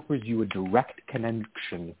 Scrying offers you a direct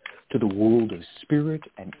connection to the world of spirit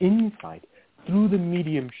and insight through the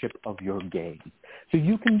mediumship of your gaze. So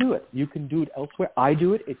you can do it. You can do it elsewhere. I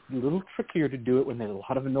do it. It's a little trickier to do it when there's a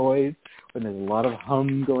lot of noise, when there's a lot of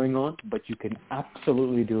hum going on, but you can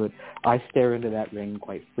absolutely do it. I stare into that ring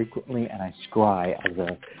quite frequently, and I scry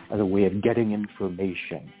as a way of getting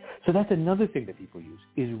information. So that's another thing that people use,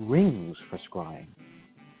 is rings for scrying.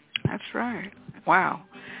 That's right. Wow.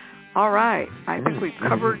 All right. I think we've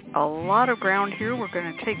covered a lot of ground here. We're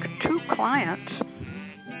going to take 2 clients,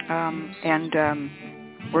 and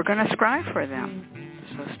we're going to scry for them.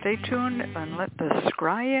 So stay tuned and let the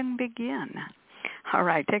scrying begin. All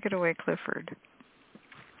right, take it away, Clifford.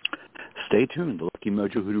 Stay tuned. The Lucky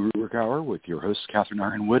Mojo Hoodoo Rootwork Hour with your hosts, Catherine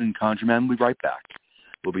Ironwood and Conjurman. We'll be right back.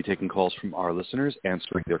 We'll be taking calls from our listeners,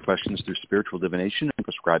 answering their questions through spiritual divination and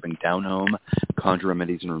prescribing down-home conjure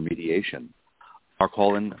remedies and remediation. Our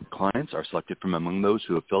call-in clients are selected from among those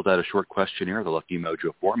who have filled out a short questionnaire at the Lucky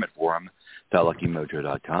Mojo forum at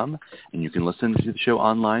forum.luckymojo.com, and you can listen to the show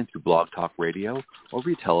online through Blog Talk Radio or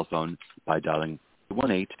via telephone by dialing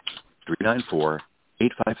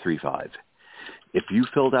 1-800-394-8535. If you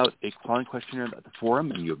filled out a call-in questionnaire at the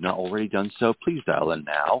forum and you have not already done so, please dial in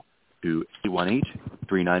now to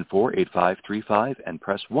 818-394-8535 and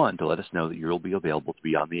press 1 to let us know that you'll be available to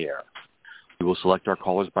be on the air. We will select our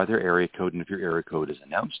callers by their area code, and if your area code is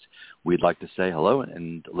announced, we'd like to say hello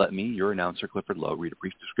and let me, your announcer, Clifford Lowe, read a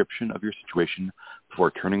brief description of your situation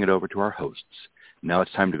before turning it over to our hosts. Now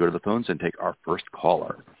it's time to go to the phones and take our first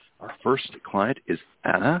caller. Our first client is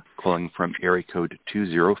Anna, calling from area code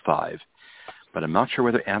 205, but I'm not sure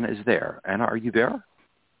whether Anna is there. Anna, are you there?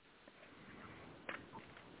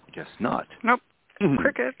 Guess not. Nope.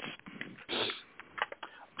 Crickets.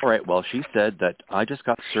 All right, well, she said that I just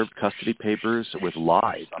got served custody papers with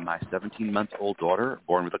lies on my 17-month-old daughter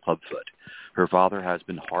born with a clubfoot. Her father has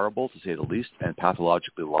been horrible, to say the least, and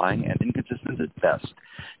pathologically lying and inconsistent inconsistent at best.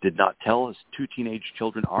 Did not tell his 2 teenage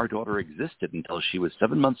children our daughter existed until she was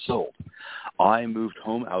 7 months old. I moved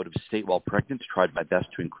home out of state while pregnant, tried my best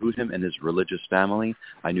to include him in his religious family.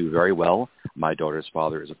 I knew very well my daughter's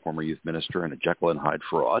father is a former youth minister and a Jekyll and Hyde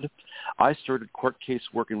fraud. I started court case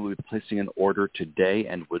work and will be placing an order today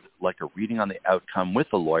and would like a reading on the outcome with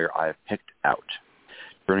a lawyer I have picked out.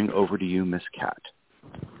 Turning over to you, Miss Cat.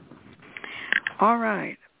 All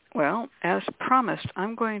right. Well, as promised,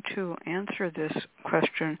 I'm going to answer this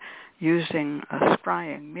question using a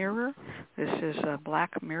scrying mirror. This is a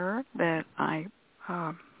black mirror that I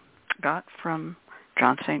got from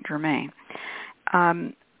John St. Germain.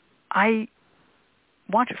 I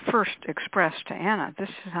want to first express to Anna, this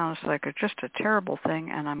sounds like just a terrible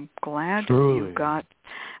thing, and I'm glad you got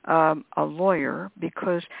a lawyer,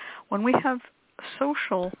 because when we have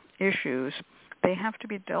social issues, they have to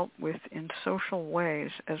be dealt with in social ways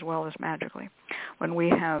as well as magically. When we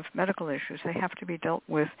have medical issues, they have to be dealt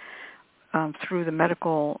with through the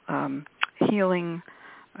medical healing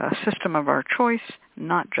system of our choice,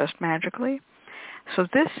 not just magically. So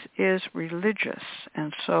this is religious,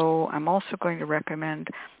 and so I'm also going to recommend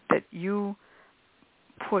that you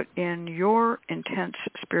put in your intense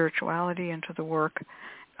spirituality into the work.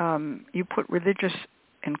 You put religious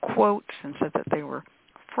in quotes and said that they were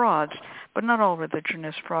frauds, but not all religion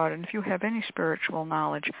is fraud, and if you have any spiritual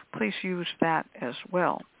knowledge, please use that as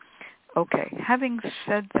well. Okay, having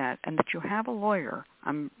said that, and that you have a lawyer,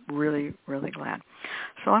 I'm really, really glad.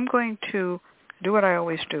 So I'm going to do what I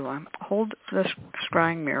always do. I hold this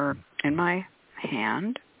scrying mirror in my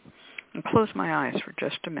hand and close my eyes for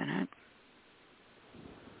just a minute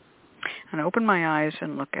and open my eyes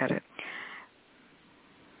and look at it.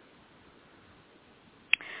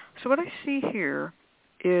 So what I see here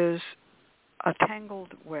is a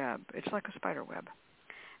tangled web. It's like a spider web.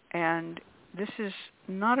 And this is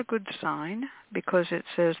not a good sign, because it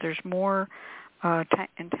says there's more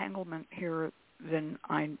entanglement here than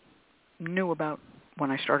I knew about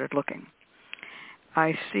when I started looking.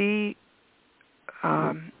 I see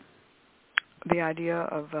the idea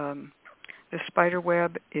of the spider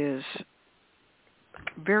web is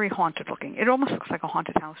very haunted looking. It almost looks like a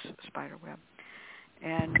haunted house spider web.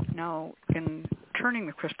 And now, in turning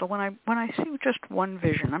the crystal, when I see just one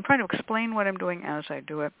vision, I'm trying to explain what I'm doing as I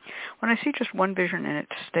do it. When I see just one vision and it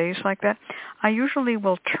stays like that, I usually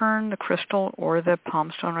will turn the crystal or the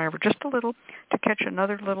palm stone or whatever just a little to catch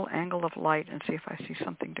another little angle of light and see if I see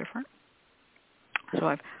something different. So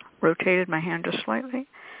I've rotated my hand just slightly,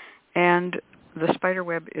 and the spider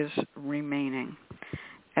web is remaining.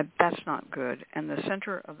 And that's not good. And the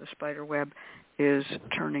center of the spider web is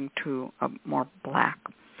turning to a more black.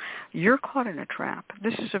 You're caught in a trap.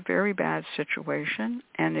 This is a very bad situation,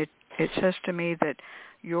 and it says to me that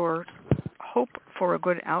your hope for a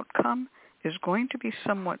good outcome is going to be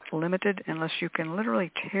somewhat limited unless you can literally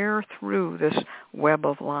tear through this web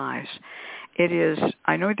of lies. It is,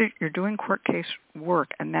 I know that you're doing court case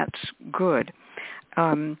work, and that's good.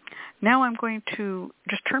 Now I'm going to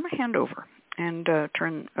just turn my hand over and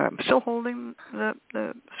still holding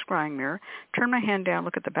the scrying mirror, turn my hand down,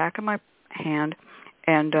 look at the back of my hand,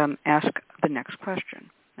 and ask the next question.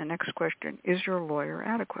 The next question, is your lawyer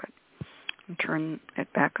adequate? And turn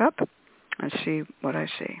it back up and see what I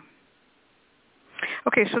see.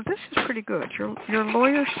 Okay, so this is pretty good. Your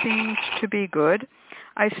lawyer seems to be good.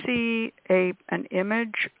 I see an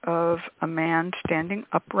image of a man standing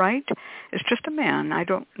upright. It's just a man. I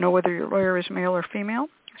don't know whether your lawyer is male or female.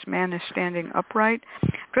 This man is standing upright,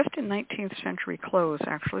 dressed in 19th century clothes,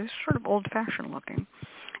 actually. It's sort of old-fashioned looking.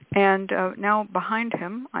 And now behind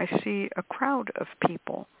him, I see a crowd of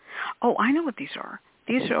people. Oh, I know what these are.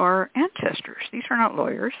 These are ancestors. These are not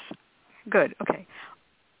lawyers. Good. Okay.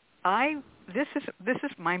 This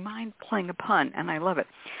is my mind playing a pun, and I love it.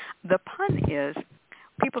 The pun is,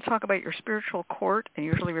 people talk about your spiritual court and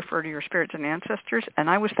usually refer to your spirits and ancestors, and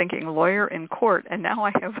I was thinking lawyer in court, and now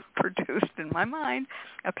I have produced in my mind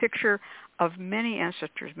a picture of many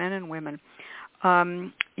ancestors, men and women.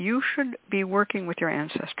 You should be working with your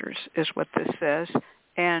ancestors, is what this says,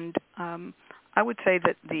 and I would say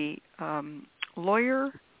that the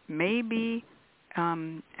lawyer may be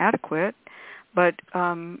adequate, but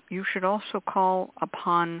you should also call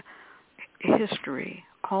upon history.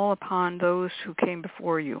 Call upon those who came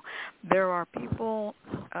before you. There are people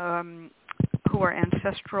who are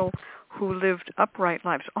ancestral, who lived upright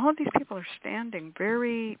lives. All of these people are standing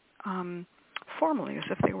very formally, as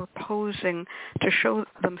if they were posing to show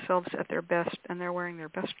themselves at their best, and they're wearing their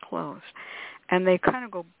best clothes. And they kind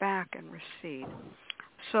of go back and recede.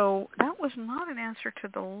 So that was not an answer to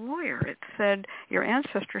the lawyer. It said your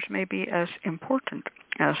ancestors may be as important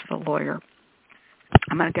as the lawyer.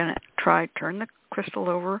 I'm going to turn the crystal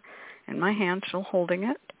over in my hand, still holding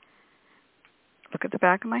it. Look at the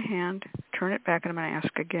back of my hand, turn it back, and I'm going to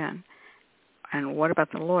ask again. And what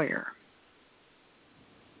about the lawyer?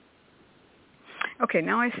 Okay,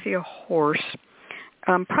 now I see a horse.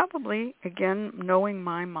 Probably, again, knowing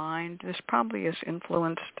my mind, this probably is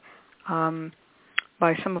influenced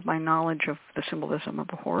by some of my knowledge of the symbolism of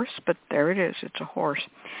a horse, but there it is. It's a horse.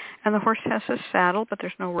 And the horse has a saddle, but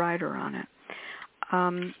there's no rider on it.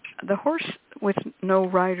 The horse with no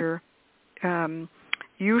rider,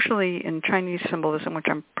 usually in Chinese symbolism, which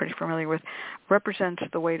I'm pretty familiar with, represents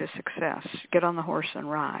the way to success. Get on the horse and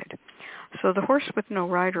ride. So the horse with no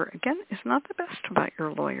rider, again, is not the best about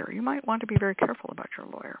your lawyer. You might want to be very careful about your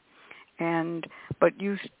lawyer. But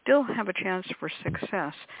you still have a chance for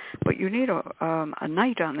success. But you need a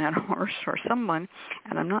knight on that horse or someone,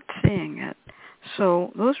 and I'm not seeing it.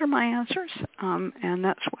 So those are my answers, and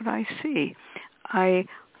that's what I see. I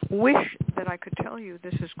wish that I could tell you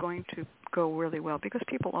this is going to go really well, because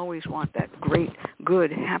people always want that great,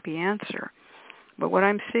 good, happy answer. But what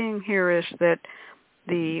I'm seeing here is that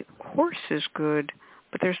the horse is good,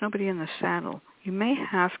 but there's nobody in the saddle. You may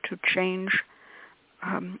have to change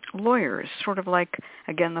lawyers, sort of like,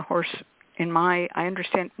 again, the horse I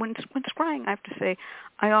understand, when scrying, I have to say,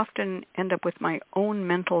 I often end up with my own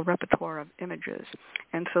mental repertoire of images.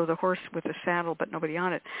 And so the horse with a saddle but nobody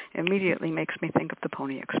on it immediately makes me think of the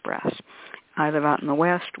Pony Express. I live out in the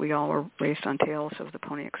West. We all were raised on tales of the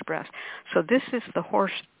Pony Express. So this is the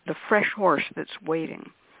horse, the fresh horse that's waiting.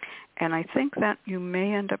 And I think that you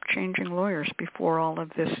may end up changing lawyers before all of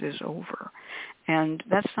this is over. And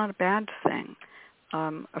that's not a bad thing.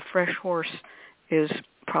 A fresh horse is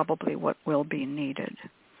probably what will be needed.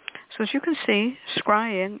 So as you can see,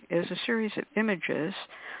 scrying is a series of images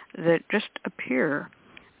that just appear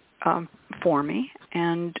for me,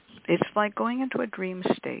 and it's like going into a dream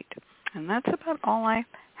state. And that's about all I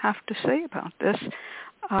have to say about this.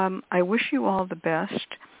 I wish you all the best.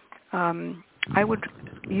 I would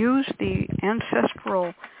use the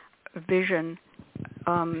ancestral vision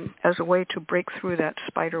as a way to break through that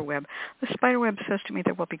spider web. The spider web says to me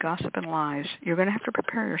there will be gossip and lies. You're going to have to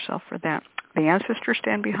prepare yourself for that. The ancestors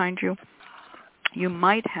stand behind you. You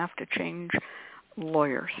might have to change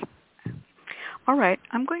lawyers. All right,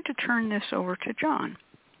 I'm going to turn this over to John.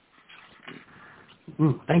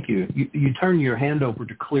 Thank you. You turn your hand over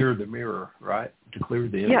to clear the mirror, right? To clear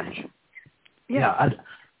the image. Yes. Yeah.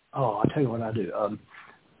 I'll tell you what I do.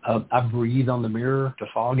 I breathe on the mirror to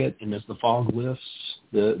fog it, and as the fog lifts,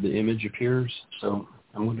 the image appears. So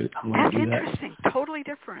I'm going to do that. That's interesting. Totally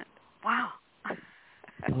different. Wow.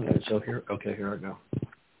 Okay, so here I go.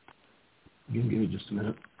 You can give me just a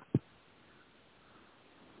minute.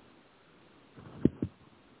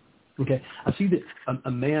 Okay, I see that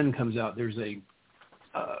a man comes out. There's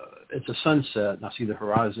it's a sunset, and I see the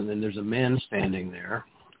horizon, and there's a man standing there,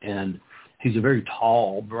 and he's a very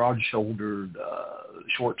tall, broad-shouldered,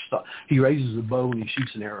 short stuff. He raises a bow and he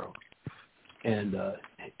shoots an arrow, and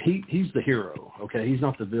he's the hero. Okay, he's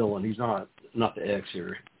not the villain. He's not the X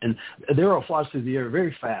here. And the arrow flies through the air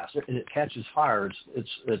very fast, and it catches fire.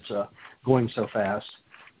 It's going so fast,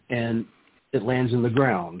 and it lands in the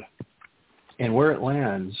ground. And where it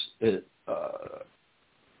lands,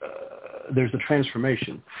 there's a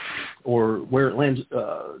transformation, or where it lands,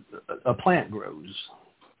 a plant grows,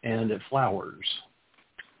 and it flowers.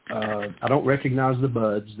 I don't recognize the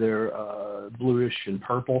buds. They're bluish and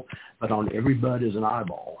purple, but on every bud is an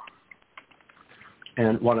eyeball.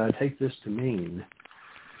 And what I take this to mean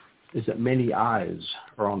is that many eyes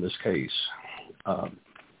are on this case.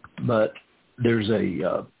 But there's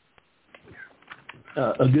a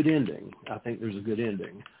good ending. I think there's a good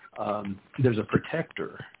ending. There's a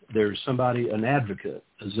protector. There's somebody, an advocate,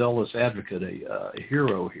 a zealous advocate, a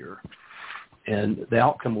hero here. And the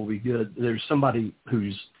outcome will be good. There's somebody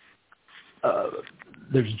who's,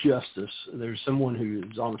 there's justice. There's someone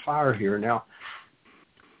who's on fire here. Now,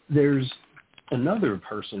 there's another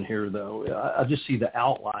person here, though. I just see the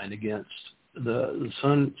outline against the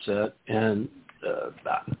sunset, and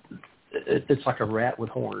it's like a rat with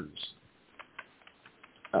horns.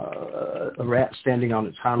 A rat standing on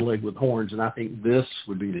its hind leg with horns, and I think this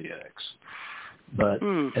would be the X. But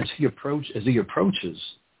as he approaches,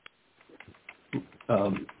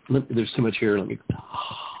 there's too much here. Let me.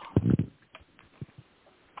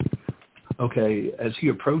 Okay, as he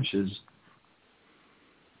approaches,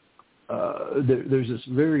 there's this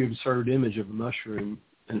very absurd image of a mushroom,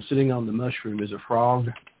 and sitting on the mushroom is a frog,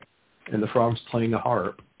 and the frog's playing a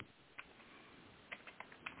harp.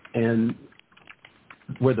 And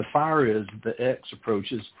where the fire is, the X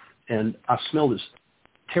approaches, and I smell this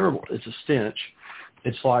terrible, it's a stench.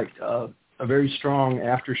 It's like a very strong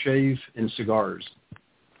aftershave in cigars.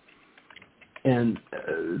 And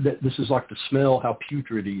this is like the smell, how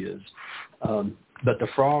putrid he is. But the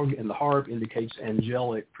frog and the harp indicates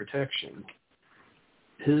angelic protection.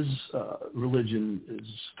 His religion is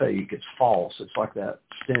fake. It's false. It's like that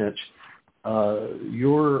stench.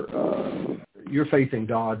 Your faith in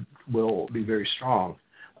God will be very strong.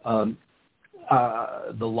 The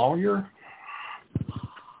lawyer,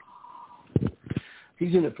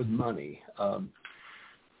 he's in it for the money.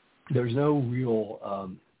 There's no real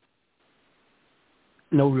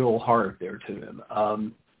heart there to him.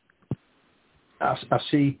 I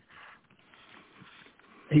see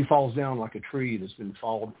he falls down like a tree that's been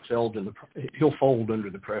felled he'll fold under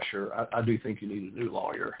the pressure. I do think you need a new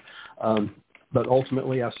lawyer. But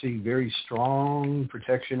ultimately I see very strong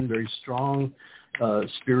protection, very strong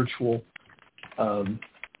spiritual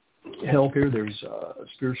help here. There's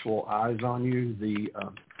spiritual eyes on you.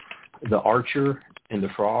 The archer and the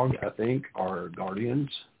frog, I think, are guardians.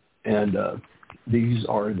 And these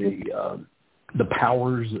are the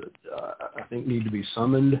powers that I think need to be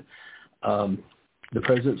summoned. The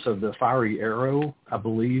presence of the fiery arrow, I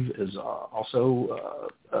believe, is also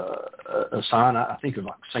a sign. I think of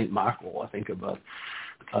like St. Michael. I think of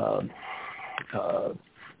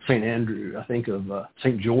St. Andrew. I think of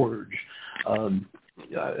St. George.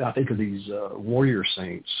 I think of these warrior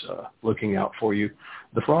saints looking out for you.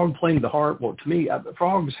 The frog playing the harp. Well, to me,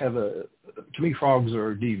 frogs are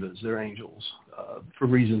divas. They're angels for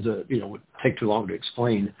reasons that would take too long to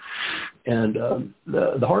explain. And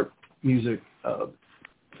the harp music,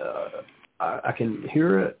 I can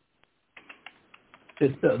hear it.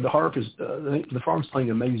 The harp is the frog's playing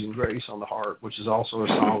 "Amazing Grace" on the harp, which is also a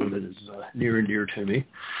song that is near and dear to me.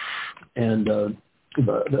 And the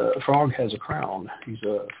frog has a crown. He's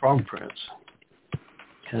a frog prince,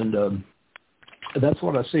 and that's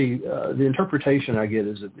what I see. The interpretation I get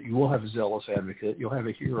is that you will have a zealous advocate. You'll have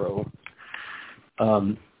a hero.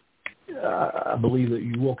 I believe that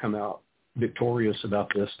you will come out victorious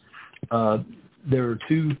about this. There are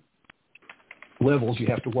two levels you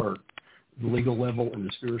have to work: the legal level and the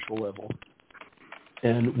spiritual level.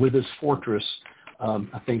 And with this fortress,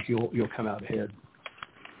 I think you'll come out ahead.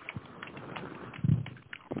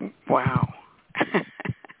 Wow.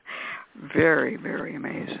 Very, very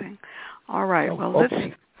amazing. All right. Well,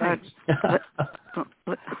 okay.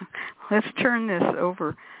 let's turn this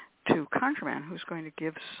over to ConjureMan, who's going to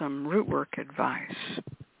give some rootwork advice.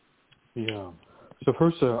 Yeah. So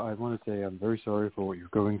first, I want to say I'm very sorry for what you're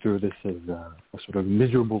going through. This is a sort of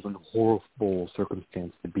miserable and horrible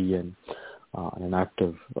circumstance to be in, and an act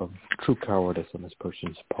of true cowardice on this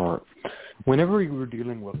person's part. Whenever you're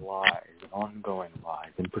dealing with lies, ongoing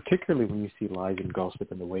lies, and particularly when you see lies and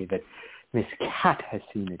gossip in the way that Miss Cat has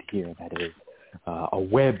seen it here, that is a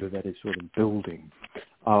web that is sort of building,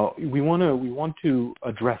 we want to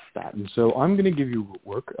address that. And so I'm going to give you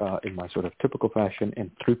work in my sort of typical fashion in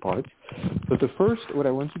 3 parts. But the first, what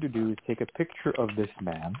I want you to do is take a picture of this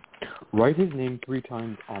man, write his name 3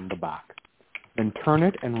 times on the back, then turn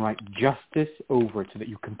it and write justice over it so that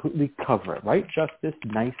you completely cover it. Write justice,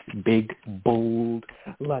 nice, big, bold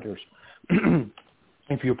letters.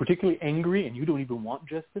 If you're particularly angry and you don't even want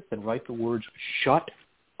justice, then write the words shut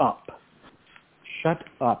up. Shut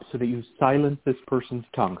up, so that you silence this person's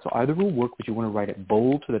tongue. So either will work, but you want to write it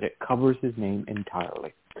bold so that it covers his name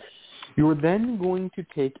entirely. You are then going to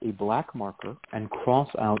take a black marker and cross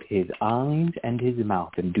out his eyes and his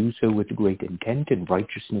mouth, and do so with great intent and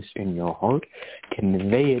righteousness in your heart.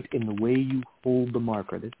 Convey it in the way you hold the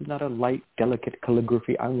marker. This is not a light, delicate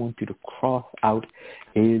calligraphy. I want you to cross out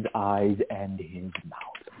his eyes and his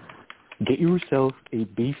mouth. Get yourself a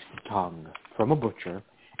beef's tongue from a butcher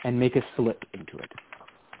and make a slit into it.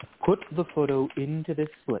 Put the photo into this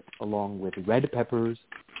slit along with red peppers,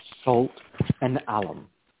 salt, and alum.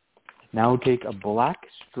 Now take a black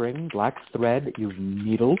thread that you've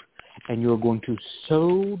needled, and you're going to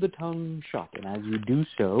sew the tongue shut. And as you do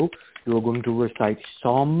so, you're going to recite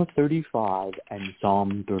Psalm 35 and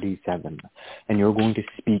Psalm 37. And you're going to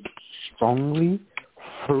speak strongly,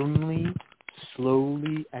 firmly,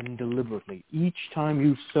 slowly, and deliberately. Each time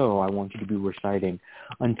you sew, I want you to be reciting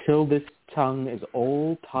until this tongue is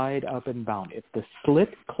all tied up and bound. If the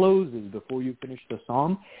slit closes before you finish the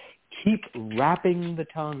psalm, keep wrapping the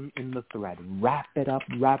tongue in the thread. Wrap it up,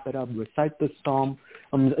 recite the psalm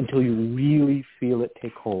until you really feel it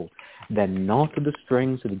take hold. Then knot the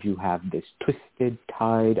string so that you have this twisted,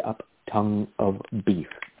 tied up tongue of beef.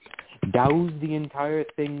 Douse the entire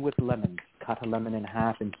thing with lemon. cut a lemon in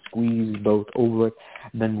half and squeeze both over it,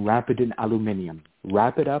 then wrap it in aluminum.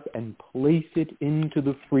 Wrap it up and place it into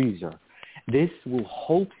the freezer. This will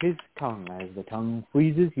halt his tongue. As the tongue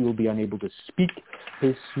freezes, he will be unable to speak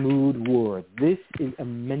his smooth words. This is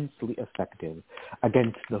immensely effective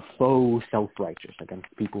against the faux self-righteous, against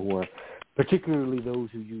people who are, particularly those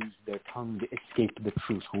who use their tongue to escape the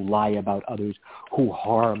truth, who lie about others, who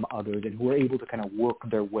harm others, and who are able to kind of work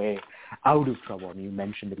their way out of trouble. And you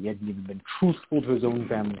mentioned that he hadn't even been truthful to his own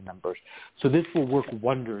family members. So this will work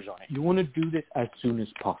wonders on it. You want to do this as soon as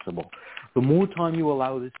possible. The more time you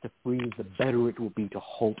allow this to freeze, the better it will be to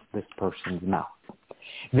halt this person's mouth.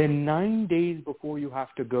 Then 9 days before you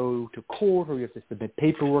have to go to court or you have to submit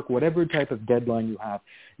paperwork, whatever type of deadline you have,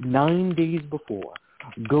 9 days before,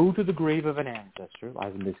 go to the grave of an ancestor,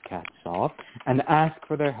 as Ms. Cat saw, and ask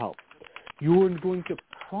for their help. You're going to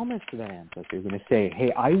promise to that ancestor, you're going to say,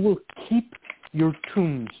 hey, I will keep your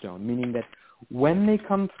tombstone, meaning that when they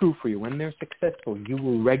come through for you, when they're successful, you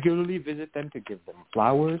will regularly visit them to give them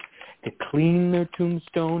flowers, to clean their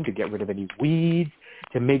tombstone, to get rid of any weeds,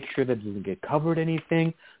 to make sure that it doesn't get covered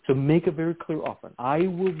anything. So make a very clear offer. I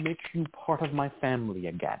will make you part of my family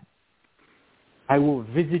again. I will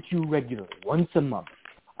visit you regularly, once a month.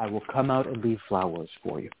 I will come out and leave flowers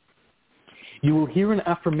for you. You will hear an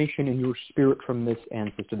affirmation in your spirit from this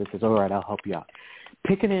ancestor that says, all right, I'll help you out.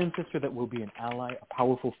 Pick an ancestor that will be an ally. A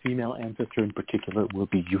powerful female ancestor in particular will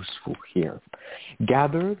be useful here.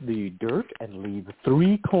 Gather the dirt and leave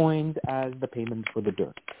 3 coins as the payment for the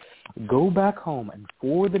dirt. Go back home, and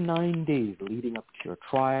for the 9 days leading up to your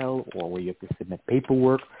trial or where you have to submit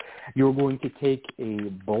paperwork, you're going to take a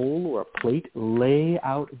bowl or a plate, lay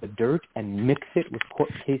out the dirt, and mix it with court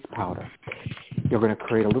case powder. You're going to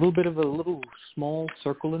create a little bit of a little small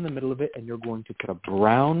circle in the middle of it, and you're going to put a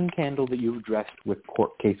brown candle that you've dressed with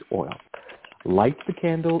court case oil. Light the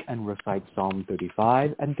candle and recite Psalm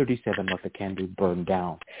 35 and 37. Let the candle burn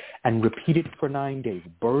down. And repeat it for 9 days,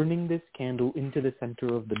 burning this candle into the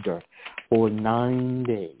center of the dirt for 9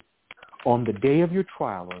 days. On the day of your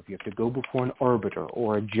trial, or if you have to go before an arbiter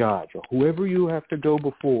or a judge or whoever you have to go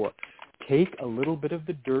before, take a little bit of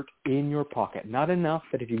the dirt in your pocket. Not enough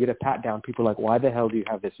that if you get a pat down, people are like, why the hell do you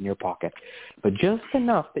have this in your pocket? But just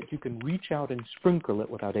enough that you can reach out and sprinkle it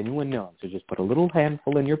without anyone knowing. So just put a little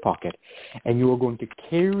handful in your pocket, and you are going to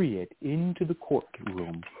carry it into the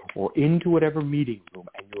courtroom or into whatever meeting room,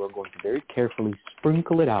 and you are going to very carefully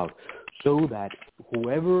sprinkle it out so that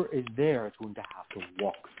whoever is there is going to have to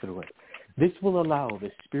walk through it. This will allow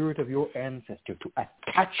the spirit of your ancestor to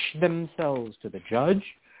attach themselves to the judge,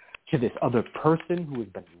 to this other person who has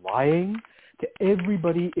been lying, to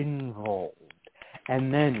everybody involved.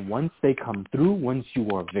 And then once they come through, once you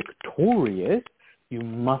are victorious, you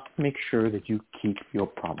must make sure that you keep your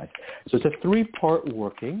promise. So it's a 3-part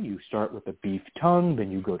working. You start with the beef tongue, then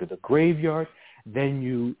you go to the graveyard, then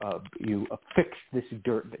you affix this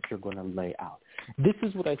dirt that you're going to lay out. This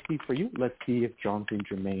is what I see for you. Let's see if Jonathan,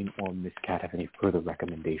 Germain, or Ms. Cat have any further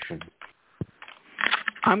recommendations.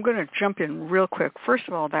 I'm going to jump in real quick. First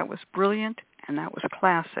of all, that was brilliant, and that was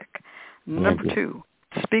classic. Number 2,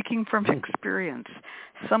 speaking from experience.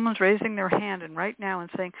 Someone's raising their hand and right now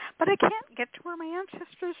and saying, but I can't get to where my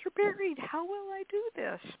ancestors are buried. How will I do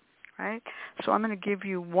this? Right? So I'm going to give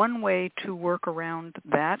you one way to work around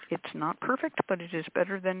that. It's not perfect, but it is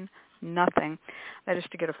better than nothing. That is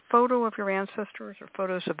to get a photo of your ancestors or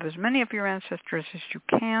photos of as many of your ancestors as you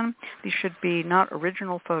can. These should be not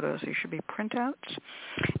original photos. These should be printouts.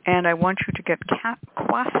 And I want you to get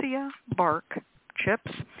quassia bark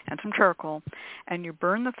chips and some charcoal, and you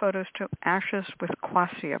burn the photos to ashes with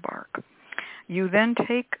quassia bark. You then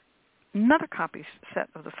take another copy set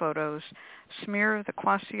of the photos, smear the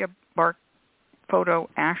quassia bark photo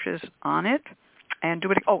ashes on it, and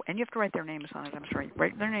do it. Oh, and you have to write their names on it. I'm sorry,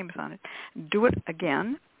 write their names on it. Do it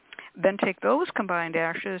again. Then take those combined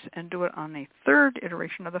ashes and do it on a 3rd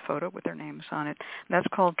iteration of the photo with their names on it. That's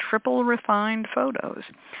called triple refined photos.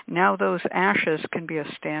 Now those ashes can be a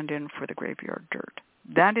stand-in for the graveyard dirt.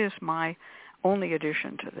 That is my only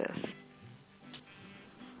addition to this.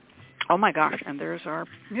 Oh my gosh, and there's our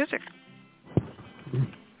music.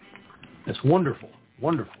 It's wonderful,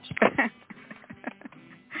 wonderful.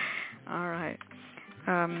 All right.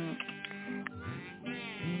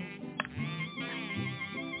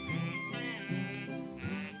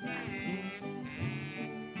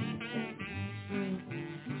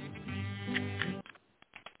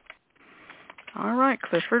 All right,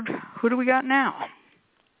 Clifford, who do we got now?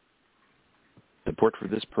 Support for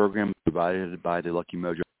this program is provided by the Lucky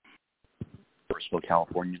Mojo Forestville,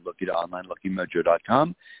 California, located online at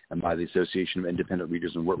LuckyMojo.com, and by the Association of Independent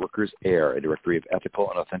Readers and Rootworkers, AIR, a directory of ethical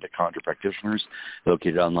and authentic conjure practitioners,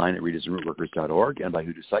 located online at readersandrootworkers.org, and by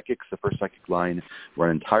Hoodoo Psychics, the first psychic line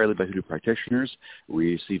run entirely by Hoodoo practitioners.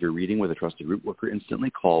 Receive your reading with a trusted rootworker instantly.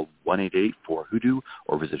 Call 1-888-4-HOODOO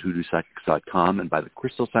or visit hoodooPsychics.com, and by the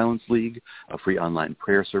Crystal Silence League, a free online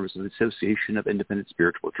prayer service of the Association of Independent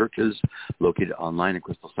Spiritual Churches, located online at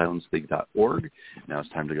crystalsilenceleague.org. Now it's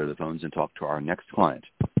time to go to the phones and talk to our next client.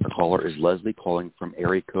 Our caller is Leslie, calling from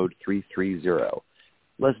area code 330.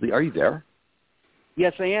 Leslie, are you there?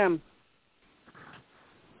 Yes, I am.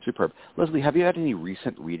 Superb. Leslie, have you had any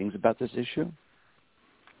recent readings about this issue?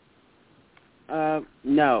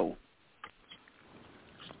 No.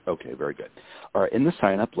 Okay, very good. All right, in the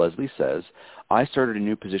sign-up, Leslie says, I started a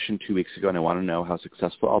new position 2 weeks ago, and I want to know how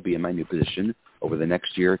successful I'll be in my new position over the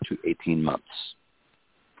next year to 18 months.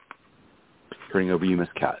 Turning over you, Miss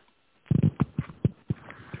Cat.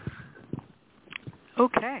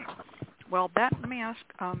 Okay. Well, let me ask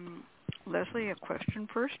Leslie a question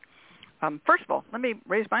first. First of all, let me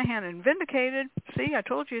raise my hand and vindicated. See, I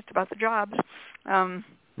told you it's about the jobs.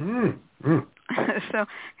 So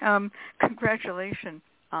congratulations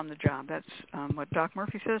on the job. That's what Doc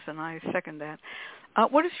Murphy says, and I second that.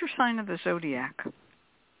 What is your sign of the zodiac?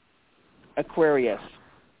 Aquarius.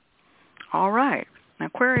 All right.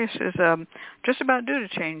 Aquarius is just about due to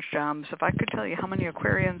change jobs. If I could tell you how many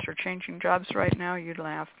Aquarians are changing jobs right now, you'd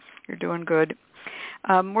laugh. You're doing good.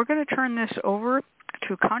 We're going to turn this over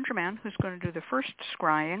to Germain, who's going to do the first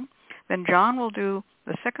scrying. Then John will do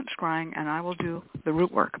the second scrying, and I will do the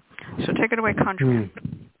root work. So take it away, Germain.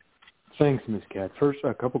 Thanks, Ms. Cat. First,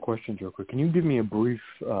 a couple questions real quick. Can you give me a brief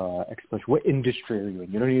explanation? What industry are you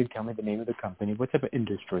in? You don't need to tell me the name of the company. What type of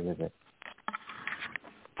industry is it?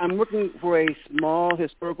 I'm working for a small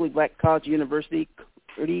historically black college university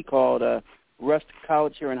called Rust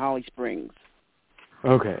College here in Holly Springs.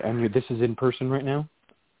 Okay, and this is in person right now?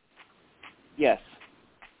 Yes.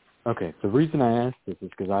 Okay, the reason I asked this is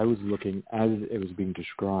because I was looking, as it was being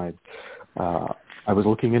described, I was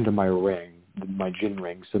looking into my ring, my gin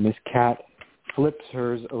ring. So Miss Cat flips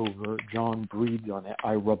hers over, John breathes on it,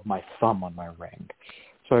 I rub my thumb on my ring.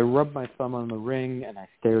 So I rubbed my thumb on the ring, and I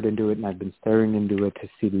stared into it, and I've been staring into it to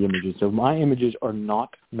see the images. So my images are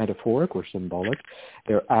not metaphoric or symbolic.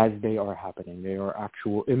 They're as they are happening. They are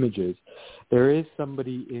actual images. There is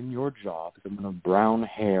somebody in your job, someone with brown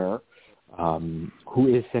hair, who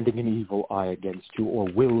is sending an evil eye against you or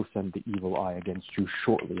will send the evil eye against you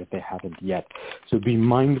shortly if they haven't yet. So be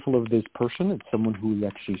mindful of this person. It's someone who is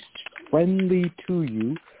actually friendly to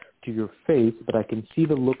you, to your face, but I can see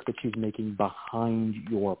the look that she's making behind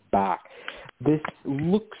your back. This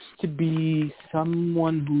looks to be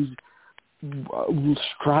someone who's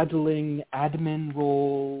straddling admin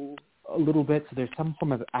role a little bit, so there's some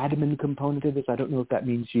form of admin component to this. I don't know if that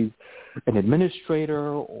means she's an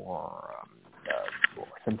administrator or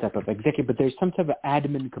some type of executive, but there's some type of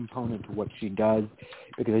admin component to what she does,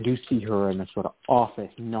 because I do see her in a sort of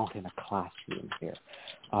office, not in a classroom here.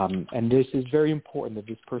 And this is very important that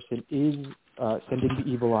this person is sending the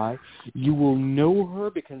evil eye. You will know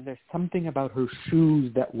her because there's something about her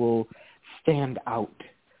shoes that will stand out.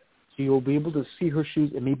 So you'll be able to see her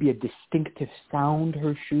shoes. It may be a distinctive sound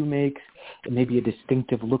her shoe makes. It may be a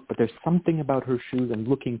distinctive look, but there's something about her shoes. I'm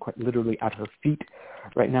looking quite literally at her feet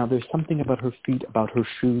right now. There's something about her feet, about her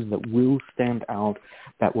shoes that will stand out,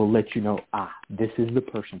 that will let you know, this is the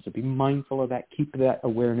person. So be mindful of that. Keep that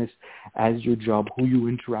awareness as your job, who you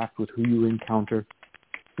interact with, who you encounter.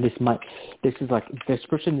 This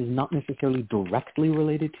person is not necessarily directly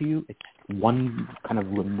related to you. It's one kind of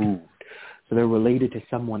removed. So they're related to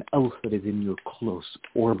someone else that is in your close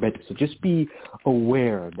orbit. So just be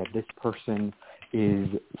aware that this person is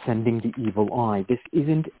sending the evil eye. This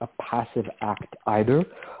isn't a passive act either.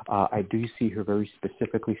 I do see her very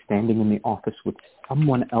specifically standing in the office with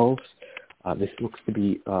someone else. This looks to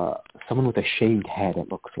be someone with a shaved head,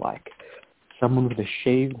 it looks like. Someone with a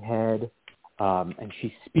shaved head, and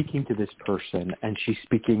she's speaking to this person, and she's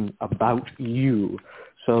speaking about you.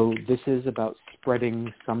 So this is about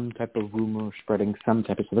spreading some type of rumor, so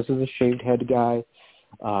this is a shaved head guy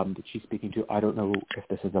that she's speaking to. I don't know if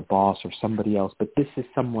this is a boss or somebody else, but this is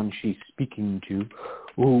someone she's speaking to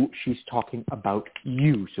who she's talking about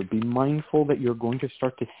you. So be mindful that you're going to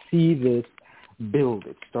start to see this build.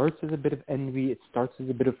 It starts as a bit of envy. It starts as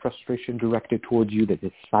a bit of frustration directed towards you that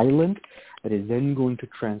is silent, that is then going to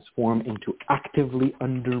transform into actively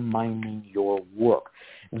undermining your work.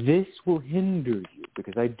 This will hinder you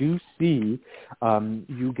because I do see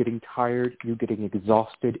you getting tired, you getting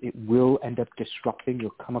exhausted. It will end up disrupting.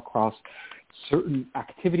 You'll come across certain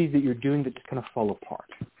activities that you're doing that just kind of fall apart,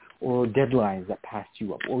 or deadlines that pass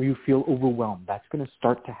you up, or you feel overwhelmed. That's going to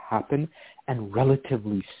start to happen, and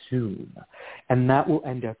relatively soon. And that will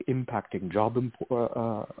end up impacting job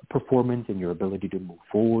performance and your ability to move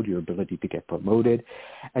forward, your ability to get promoted.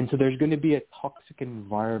 And so there's going to be a toxic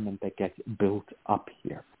environment that gets built up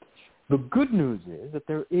here. The good news is that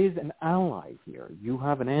there is an ally here. You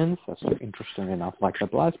have an ancestor, interesting enough, like the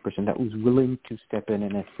last person, that was willing to step in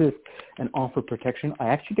and assist and offer protection. I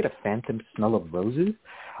actually get a phantom smell of roses.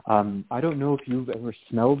 I don't know if you've ever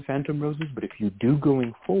smelled phantom roses, but if you do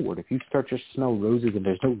going forward, if you start to smell roses and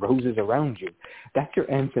there's no roses around you, that's your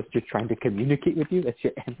ancestor trying to communicate with you. That's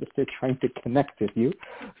your ancestor trying to connect with you.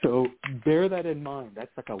 So bear that in mind.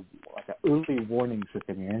 That's like an early warning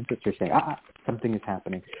system. Your ancestor saying, something is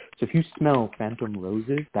happening. So if you smell phantom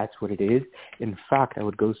roses, that's what it is. In fact, I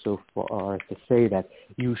would go so far as to say that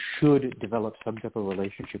you should develop some type of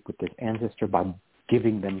relationship with this ancestor by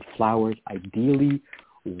giving them flowers. Ideally,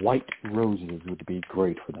 white roses would be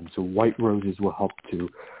great for them. So white roses will help to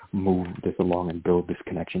move this along and build this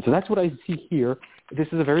connection. So that's what I see here. This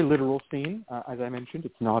is a very literal scene. As I mentioned,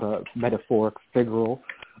 it's not a metaphoric, figural.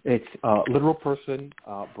 It's a literal person,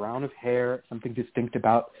 brown of hair, something distinct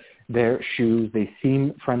about their shoes. They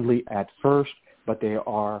seem friendly at first, but they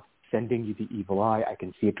are sending you the evil eye. I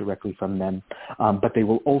can see it directly from them. But they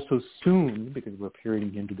will also soon, because we're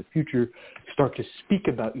peering into the future, start to speak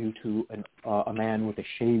about you to a man with a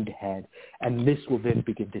shaved head, and this will then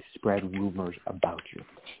begin to spread rumors about you.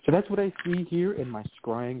 So that's what I see here in my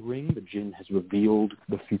scrying ring. The djinn has revealed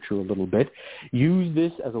the future a little bit. Use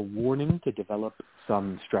this as a warning to develop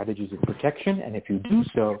some strategies of protection, and if you do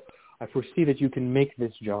so, I foresee that you can make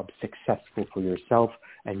this job successful for yourself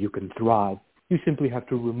and you can thrive. You simply have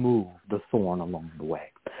to remove the thorn along the way.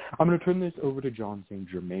 I'm going to turn this over to John St.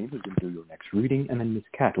 Germain, who's going to do your next reading, and then Ms.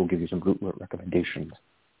 Kat will give you some Rootwork recommendations.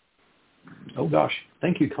 Oh, gosh.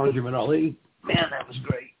 Thank you, Conjurman Ali. Man, that was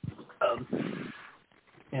great.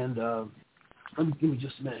 Give me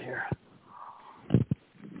just a minute here.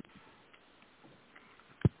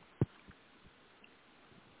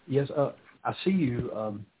 Yes, I see you.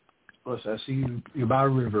 I see you're by a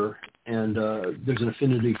river, and there's an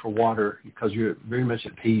affinity for water because you're very much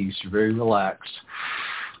at peace. You're very relaxed.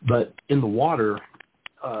 But in the water,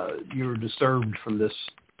 you're disturbed from this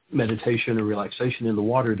meditation or relaxation. In the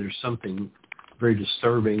water, there's something very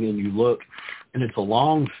disturbing, and you look, and it's a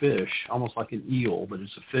long fish, almost like an eel, but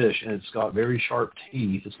it's a fish, and it's got very sharp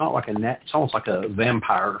teeth. It's not like it's almost like a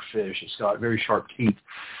vampire fish. It's got very sharp teeth,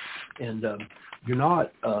 and you're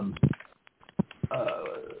not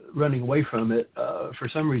running away from it. For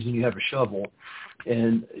some reason, you have a shovel,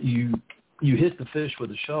 and you hit the fish with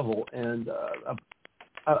a shovel, and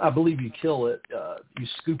I believe you kill it. You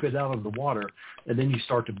scoop it out of the water, and then you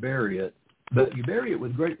start to bury it. But you bury it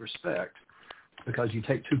with great respect because you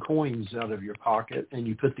take 2 coins out of your pocket, and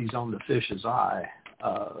you put these on the fish's eye.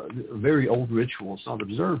 A very old ritual. It's not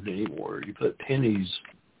observed anymore. You put pennies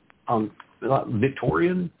on, like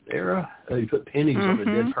Victorian era, you put pennies on a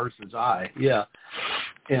dead person's eye. Yeah.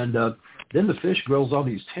 And then the fish grows all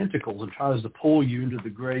these tentacles and tries to pull you into the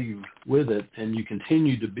grave with it, and you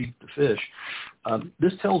continue to beat the fish.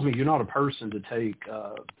 This tells me you're not a person to take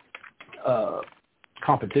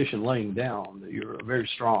competition laying down, that you're very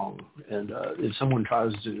strong. And if someone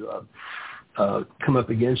tries to come up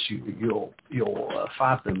against you, you'll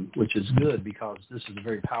fight them, which is good because this is a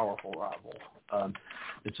very powerful rival.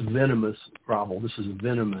 It's a venomous rival. This is a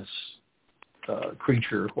venomous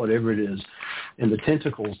creature, whatever it is. And the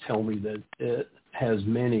tentacles tell me that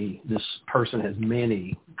this person has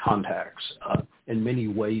many contacts and many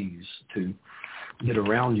ways to get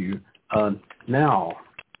around you. Now,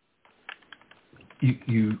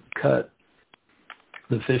 you cut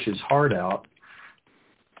the fish's heart out,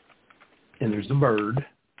 and there's a bird.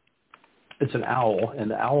 It's an owl,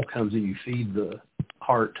 and the owl comes and you feed the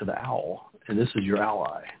heart to the owl, and this is your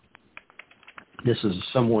ally. This is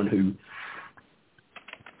someone who,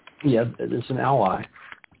 it's an ally.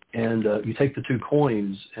 And you take the 2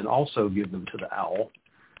 coins and also give them to the owl.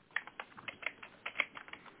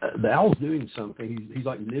 The owl's doing something. He's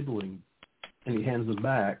like nibbling, and he hands them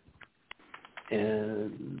back.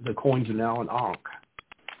 And the coins are now an ankh.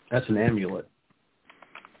 That's an amulet.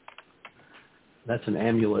 That's an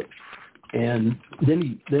amulet And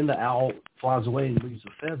then the owl flies away and leaves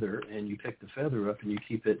a feather, and you pick the feather up and you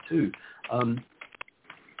keep it too.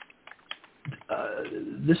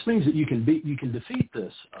 This means that you can defeat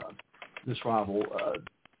this rival,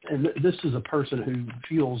 and this is a person who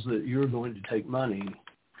feels that you're going to take money.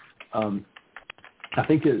 I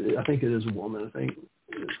think it is a woman. I think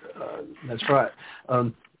that's right.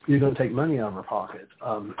 You're going to take money out of her pocket.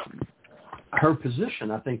 Her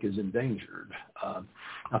position, I think, is endangered.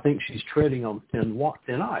 I think she's treading on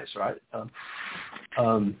thin ice, right?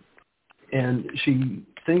 And she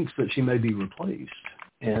thinks that she may be replaced,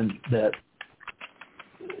 and that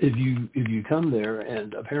if you come there,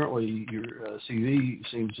 and apparently your CV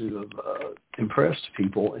seems to have impressed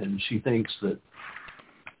people, and she thinks that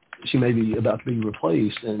she may be about to be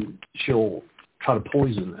replaced, and she'll try to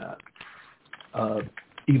poison that.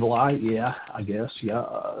 Evil eye, yeah, I guess, yeah.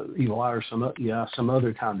 Evil eye or some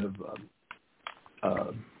other kind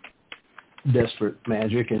of desperate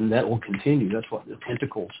magic, and that will continue. That's what the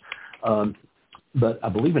tentacles. But I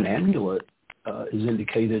believe an amulet is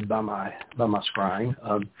indicated by my scrying.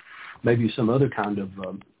 Maybe some other kind of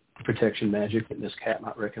protection magic that Miss Cat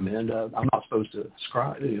might recommend. I'm not supposed to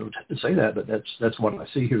scry, to say that, but that's what I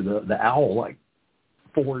see here. The owl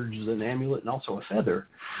forges an amulet and also a feather.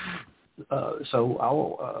 So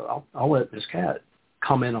I'll let Miss Cat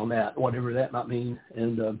comment on that, whatever that might mean,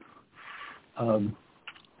 and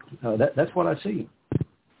that's what I see.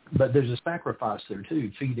 But there's a sacrifice there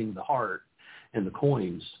too, feeding the heart and the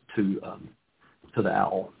coins to the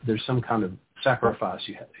owl. There's some kind of sacrifice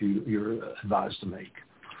you're advised to make,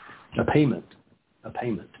 a payment.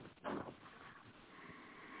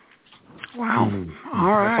 Wow!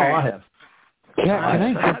 All right. That's all I have. Yeah, can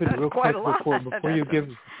I jump in real quick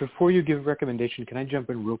before you give recommendation? Can I jump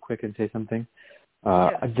in real quick and say something?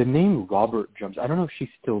 Yes. The name Robert jumps. I don't know if she's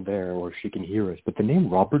still there or if she can hear us, but the name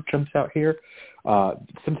Robert jumps out here.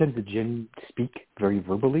 Sometimes the jinn speak very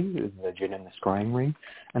verbally, the jinn in the scrying ring,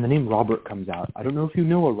 and the name Robert comes out. I don't know if you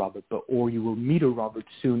know a Robert, or you will meet a Robert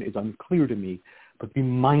soon. It's unclear to me, but be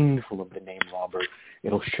mindful of the name Robert.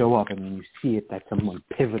 It'll show up, and when you see it, that's someone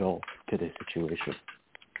pivotal to this situation.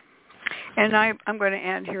 And I'm going to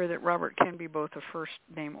add here that Robert can be both a first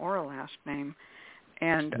name or a last name.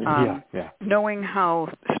 And knowing how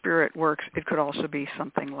spirit works, it could also be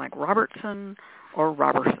something like Robertson or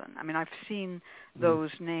Robertson. I mean, I've seen those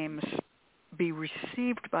names be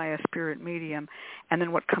received by a spirit medium, and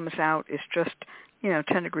then what comes out is just,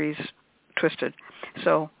 10 degrees twisted.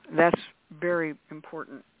 So that's very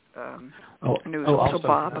important news. Also,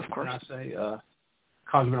 Bob, of course. Can I say,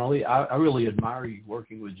 Congressman Ali, I really admire you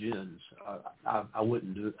working with jinns. I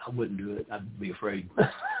wouldn't do it. I'd be afraid.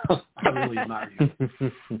 I really admire you.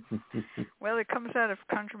 Well, it comes out of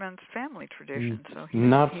ConjureMan's family tradition, so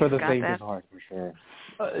not for the faint of heart, for sure.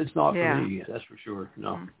 It's not for me, that's for sure.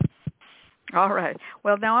 No. All right.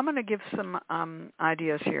 Well, now I'm going to give some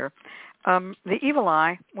ideas here. The evil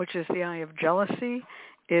eye, which is the eye of jealousy,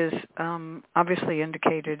 is obviously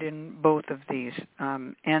indicated in both of these,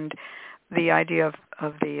 and the idea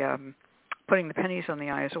of the putting the pennies on the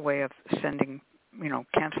eye is a way of sending,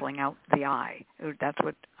 canceling out the eye. That's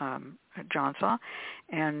what John saw,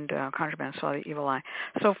 and ConjureMan saw the evil eye.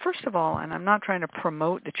 So first of all, and I'm not trying to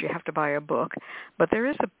promote that you have to buy a book, but there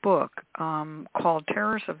is a book called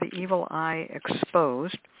Terrors of the Evil Eye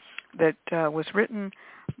Exposed that was written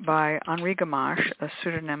by Henri Gamache, a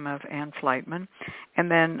pseudonym of Anne Flightman, and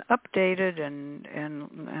then updated and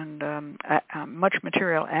much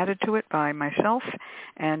material added to it by myself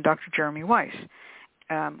and Dr. Jeremy Weiss,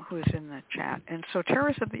 who is in the chat. And so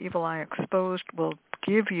Terrors of the Evil Eye Exposed will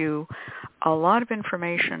give you a lot of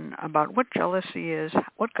information about what jealousy is,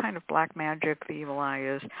 what kind of black magic the evil eye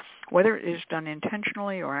is, whether it is done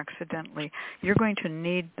intentionally or accidentally. You're going to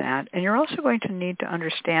need that. And you're also going to need to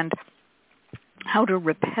understand how to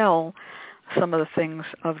repel some of the things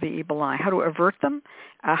of the evil eye, how to avert them,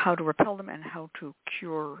 how to repel them, and how to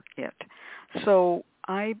cure it. So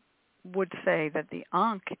I would say that the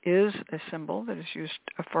Ankh is a symbol that is used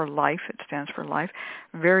for life. It stands for life.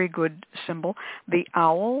 Very good symbol. The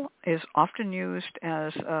owl is often used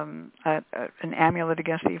as an amulet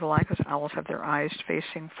against the evil eye because owls have their eyes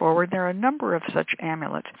facing forward. There are a number of such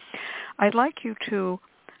amulets. I'd like you to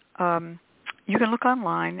you can look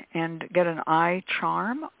online and get an eye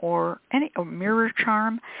charm or a mirror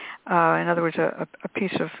charm, in other words, a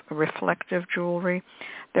piece of reflective jewelry.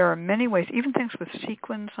 There are many ways, even things with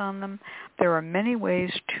sequins on them, there are many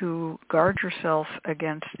ways to guard yourself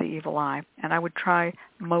against the evil eye. And I would try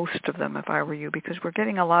most of them if I were you, because we're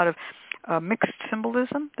getting a lot of mixed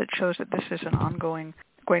symbolism that shows that this is going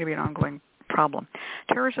to be an ongoing problem.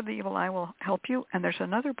 Terrors of the Evil Eye will help you, and there's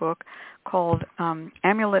another book called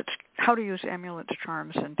Amulets, How to Use Amulets,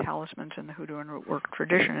 Charms, and Talismans in the Hoodoo and Rootwork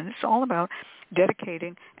Tradition, and it's all about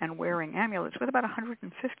dedicating and wearing amulets, with about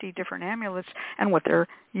 150 different amulets and what they're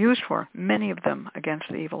used for, many of them against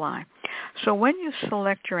the evil eye. So when you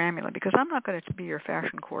select your amulet, because I'm not going to be your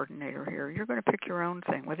fashion coordinator here, you're going to pick your own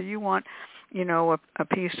thing, whether you want, a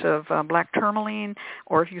piece of black tourmaline,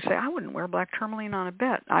 or if you say, I wouldn't wear black tourmaline on a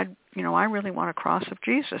bet. I really want a cross of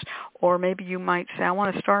Jesus. Or maybe you might say, I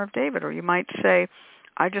want a Star of David. Or you might say,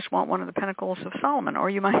 I just want one of the Pinnacles of Solomon. Or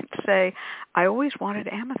you might say, I always wanted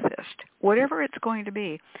amethyst. Whatever it's going to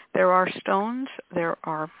be, there are stones, there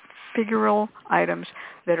are figural items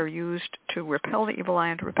that are used to repel the evil eye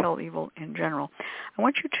and to repel evil in general. I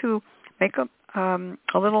want you to make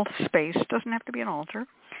a little space. It doesn't have to be an altar.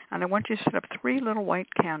 And I want you to set up 3 little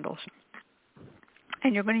white candles.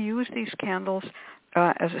 And you're going to use these candles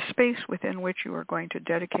as a space within which you are going to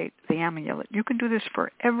dedicate the amulet. You can do this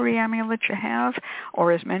for every amulet you have,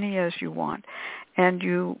 or as many as you want. And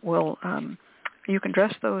you will, you can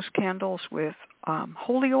dress those candles with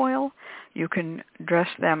holy oil. You can dress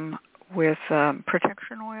them with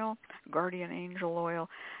protection oil, guardian angel oil.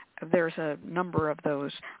 There's a number of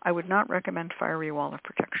those. I would not recommend fiery wall of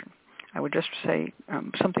protection. I would just say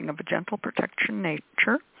something of a gentle protection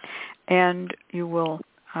nature, and you will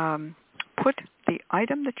put the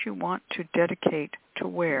item that you want to dedicate to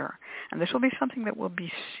wear, and this will be something that will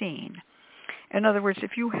be seen. In other words,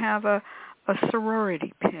 if you have a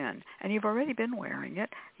sorority pin and you've already been wearing it,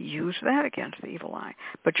 use that against the evil eye.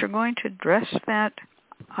 But you're going to dress that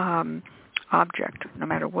object, no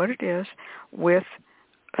matter what it is, with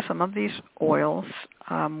some of these oils,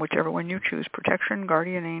 whichever one you choose, protection,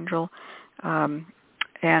 guardian angel,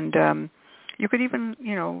 and you could even,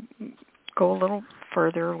 go a little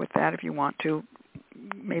further with that if you want to,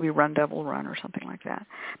 maybe run devil run or something like that,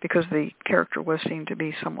 because the character was seen to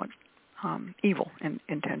be somewhat evil in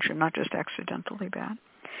intention, not just accidentally bad.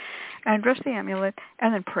 And dress the amulet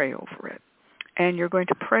and then pray over it. And you're going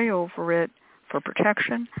to pray over it for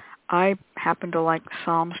protection. I happen to like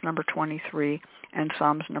Psalms number 23 and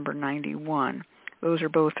Psalms number 91. Those are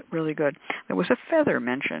both really good. There was a feather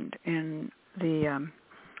mentioned in the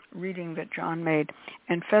reading that John made,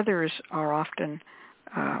 and feathers are often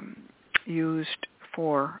used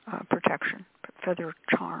for protection. Feather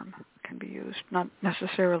charm can be used, not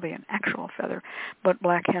necessarily an actual feather, but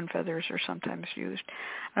black hen feathers are sometimes used.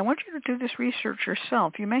 I want you to do this research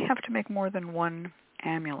yourself. You may have to make more than one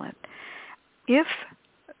amulet. If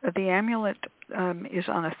the amulet is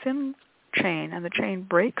on a thin chain and the chain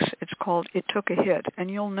breaks, it's called it took a hit, and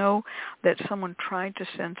you'll know that someone tried to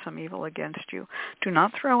send some evil against you. Do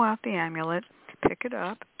not throw out the amulet. Pick it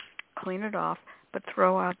up, clean it off, but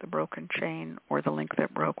throw out the broken chain or the link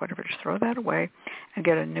that broke, whatever. Just throw that away and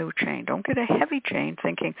get a new chain. Don't get a heavy chain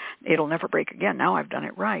thinking it'll never break again. Now I've done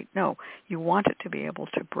it right. No, you want it to be able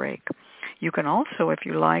to break. You can also, if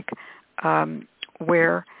you like,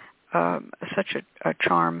 wear such a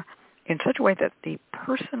charm in such a way that the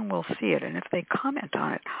person will see it, and if they comment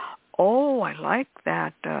on it, oh, I like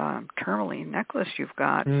that tourmaline necklace you've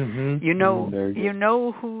got. Mm-hmm. You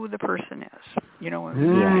know who the person is. You know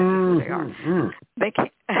who they are. They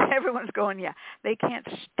can't. Everyone's going, yeah. They can't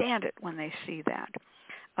stand it when they see that.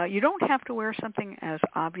 You don't have to wear something as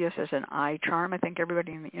obvious as an eye charm. I think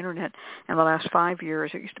everybody on the Internet in the last 5 years,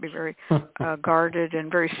 it used to be very guarded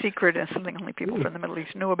and very secret and something only people from the Middle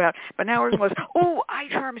East knew about. But now everyone goes, oh, eye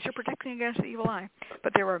charms, you're protecting against the evil eye.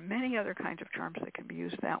 But there are many other kinds of charms that can be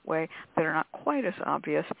used that way that are not quite as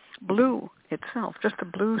obvious. Blue itself, just a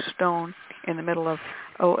blue stone in the middle of,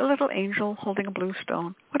 a little angel holding a blue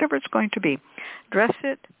stone, whatever it's going to be. Dress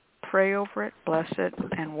it, pray over it, bless it,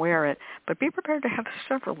 and wear it. But be prepared to have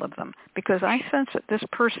several of them, because I sense that this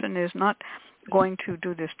person is not going to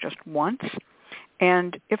do this just once.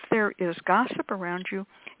 And if there is gossip around you,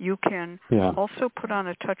 you can also put on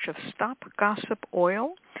a touch of Stop Gossip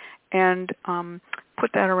oil and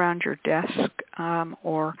put that around your desk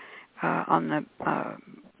or on the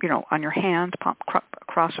on your hands,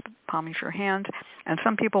 cross palming your hands. And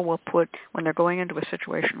some people will put, when they're going into a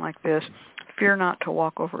situation like this, fear not to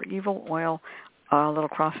walk over evil oil, a little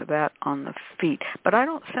cross of that on the feet. But I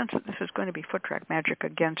don't sense that this is going to be foot track magic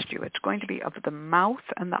against you. It's going to be of the mouth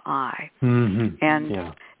and the eye. Mm-hmm.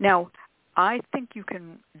 And now, I think you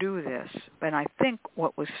can do this, and I think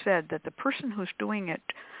what was said, that the person who's doing it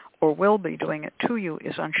or will be doing it to you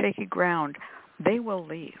is on shaky ground. They will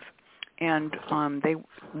leave. And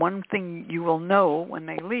one thing you will know when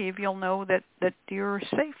they leave, you'll know that you're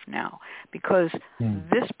safe now, because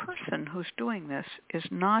this person who's doing this is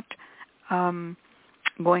not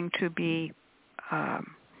going to be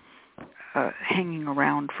hanging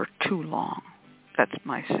around for too long. That's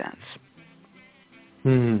my sense.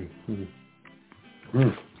 Mm-hmm.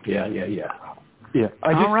 Yeah. Yeah,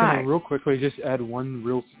 I just right. want to real quickly just add one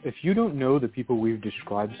real... If you don't know the people we've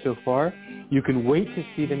described so far, you can wait to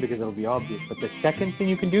see them because it'll be obvious. But the second thing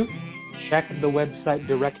you can do, check the website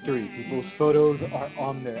directory. People's photos are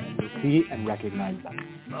on there, and you'll see and recognize them.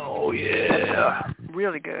 Oh, yeah.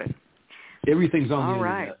 Really good. Everything's on the All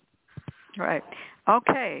right. internet. Right.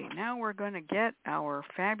 Okay, now we're going to get our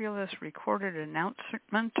fabulous recorded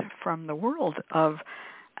announcement from the world of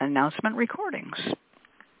announcement recordings.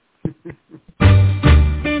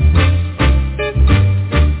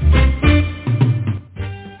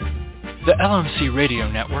 The LMC Radio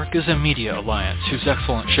Network is a media alliance whose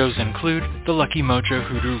excellent shows include The Lucky Mojo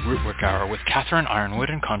Hoodoo Rootwork Hour with Catherine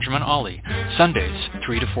Ironwood and Conjurman Ollie, Sundays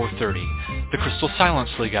 3 to 4:30. The Crystal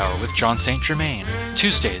Silence League Hour with John St. Germain,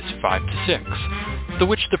 Tuesdays 5 to 6. The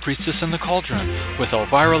Witch, the Priestess, and the Cauldron with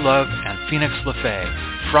Elvira Love and Phoenix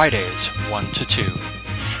LaFay, Fridays 1 to 2.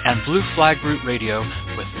 And Blue Flag Root Radio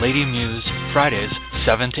with Lady Muse, Fridays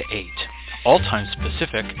 7 to 8. All times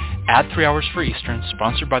Pacific, add 3 hours for Eastern,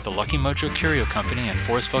 sponsored by the Lucky Mojo Curio Company in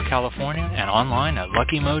Forestville, California, and online at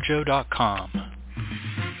luckymojo.com.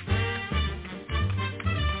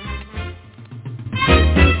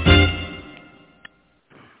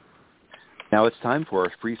 Now it's time for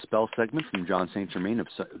our free spell segment from John St. Germain of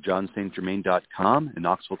johnstgermain.com in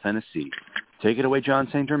Knoxville, Tennessee. Take it away, John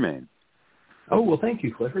St. Germain. Oh, well, thank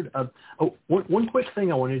you, Clifford. One quick thing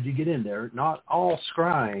I wanted to get in there. Not all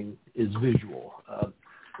scrying is visual.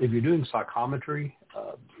 If you're doing psychometry,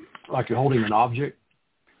 like you're holding an object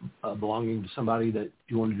belonging to somebody that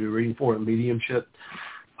you want to do a reading for, a mediumship,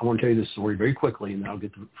 I want to tell you this story very quickly, and then I'll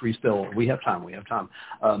get the free spell. We have time.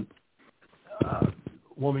 A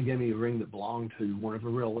woman gave me a ring that belonged to one of her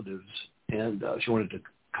relatives, and she wanted to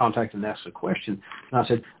contact and ask a question. And I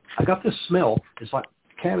said, I got this smell. It's like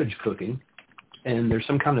cabbage cooking. And there's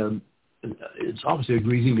some kind of, it's obviously a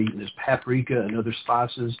greasy meat, and there's paprika and other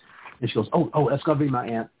spices. And she goes, oh, that's going to be my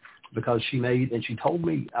aunt, because she made, and she told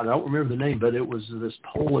me, I don't remember the name, but it was this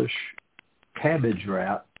Polish cabbage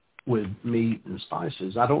wrap with meat and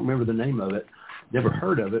spices. I don't remember the name of it. Never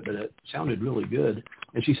heard of it, but it sounded really good.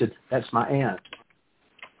 And she said, that's my aunt,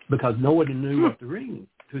 because no one knew who the ring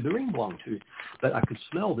belonged to. But I could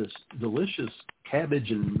smell this delicious cabbage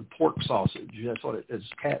and pork sausage. That's what it is,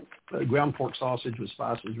 ground pork sausage with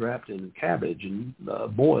spices wrapped in cabbage and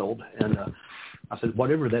boiled. And I said,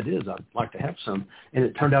 whatever that is, I'd like to have some. And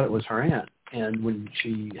it turned out it was her aunt. And when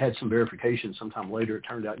she had some verification sometime later, it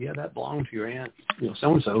turned out, yeah, that belonged to your aunt,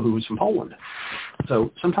 so-and-so, who was from Poland.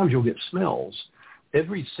 So sometimes you'll get smells.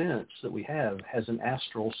 Every sense that we have has an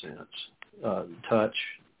astral sense, touch,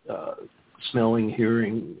 smelling,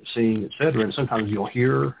 hearing, seeing, etc. And sometimes you'll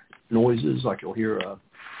hear noises, like you'll hear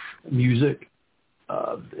music,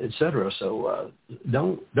 etc. So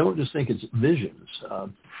don't just think it's visions.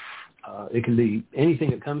 It can be anything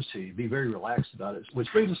that comes to you. Be very relaxed about it. Which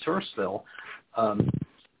brings us to our spell,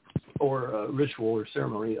 or ritual or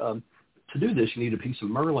ceremony. To do this, you need a piece of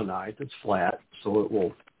merlinite that's flat, so it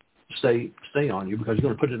will stay on you, because you're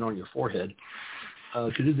going to put it on your forehead.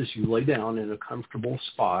 To do this, you lay down in a comfortable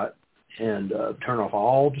spot and turn off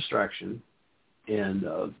all distraction, and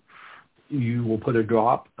you will put a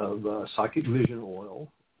drop of psychic vision oil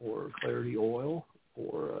or clarity oil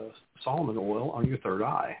or Solomon oil on your third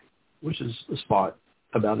eye, which is a spot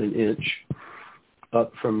about an inch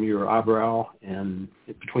up from your eyebrow and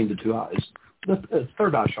between the two eyes. The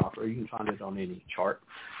third eye chakra, you can find it on any chart.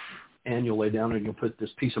 And you'll lay down and you'll put this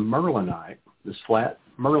piece of merlinite, this flat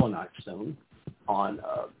merlinite stone, on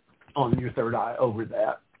your third eye over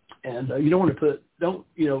that. And you don't want to put,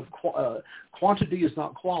 quantity is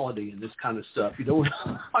not quality in this kind of stuff. You don't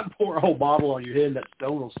want to pour a whole bottle on your head and that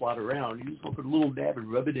stone will slide around. You just want to put a little dab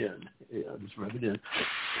and rub it in. Just rub it in.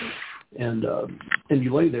 And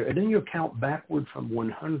you lay there. And then you count backward from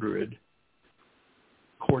 100,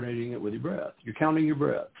 coordinating it with your breath. You're counting your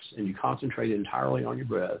breaths, and you concentrate entirely on your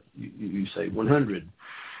breath. You say 100,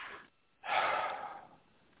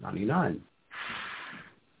 99.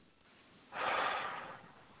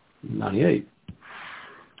 98.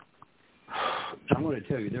 I'm going to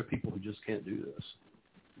tell you, there are people who just can't do this.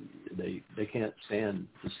 They can't stand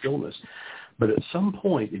the stillness. But at some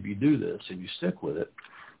point, if you do this and you stick with it,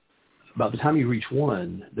 by the time you reach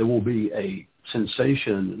 1, there will be a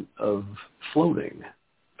sensation of floating,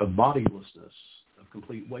 of bodilessness, of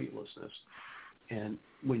complete weightlessness. And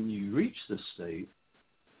when you reach this state,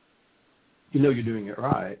 you know you're doing it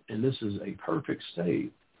right. And this is a perfect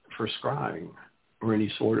state for scrying or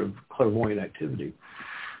any sort of clairvoyant activity.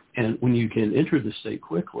 And when you can enter the state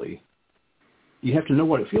quickly, you have to know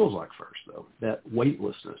what it feels like first, though. That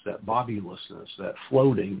weightlessness, that bodilessness, that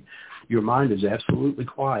floating. Your mind is absolutely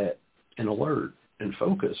quiet and alert and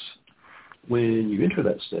focused. When you enter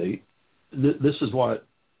that state, this is what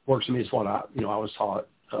works for me. It's what I was taught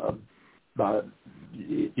by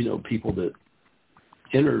people that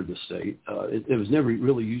enter the state. It was never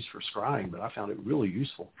really used for scrying, but I found it really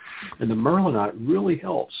useful. And the Merlinite really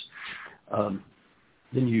helps.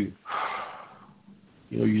 Then you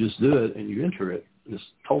just do it and you enter it, this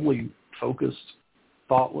totally focused,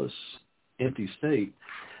 thoughtless, empty state.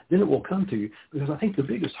 Then it will come to you, because I think the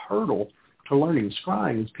biggest hurdle to learning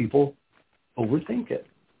scrying is people overthink it.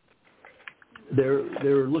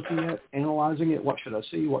 They're looking at, analyzing it. What should I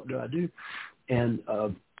see? What do I do? And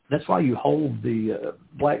that's why you hold the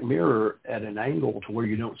black mirror at an angle to where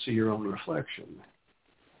you don't see your own reflection.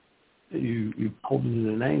 You hold it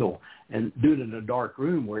at an angle and do it in a dark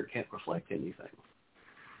room where it can't reflect anything.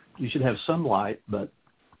 You should have sunlight, but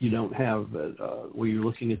you don't have where you're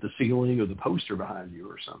looking at the ceiling or the poster behind you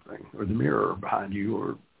or something, or the mirror behind you,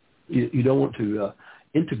 or you don't want to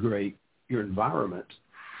integrate your environment.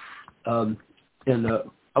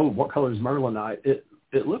 What color is Merlinite? It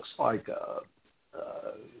looks like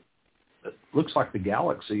the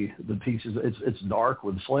galaxy. The pieces, it's dark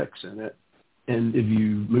with flecks in it, and if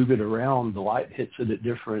you move it around, the light hits it at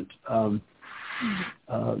different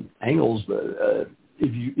angles. But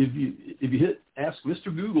if you ask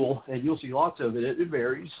Mr. Google, and you'll see lots of it. It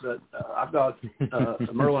varies, but I've got a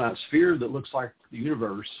Merlinite sphere that looks like the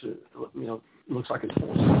universe. It looks like it's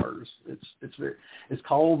full of stars. It's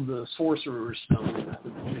called the Sorcerer's Stone, the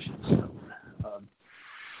Magician's Stone.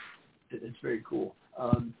 It's very cool.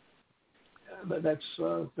 But that's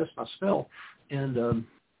my spell, and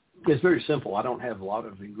it's very simple. I don't have a lot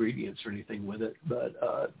of ingredients or anything with it, but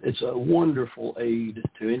it's a wonderful aid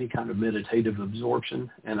to any kind of meditative absorption,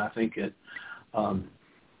 and I think it can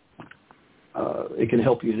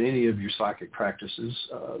help you in any of your psychic practices.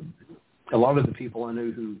 A lot of the people I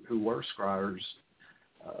knew who were scryers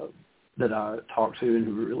that I talked to and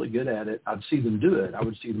who were really good at it, I'd see them do it. I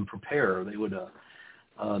would see them prepare. They would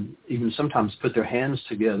even sometimes put their hands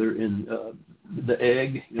together in the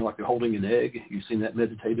egg, like they're holding an egg. You've seen that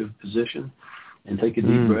meditative position, and take a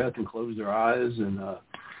deep breath and close their eyes and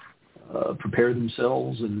prepare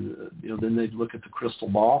themselves. And then they'd look at the crystal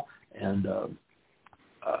ball. And of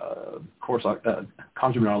course,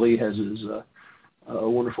 Germain Ali has his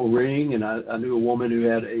wonderful ring, and I knew a woman who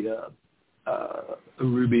had a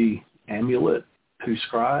ruby amulet who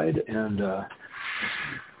scried, and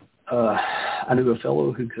I knew a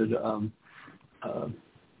fellow who could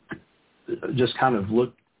just kind of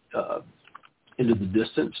look into the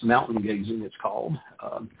distance, mountain gazing it's called,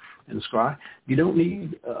 and scry. You don't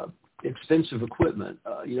need expensive equipment.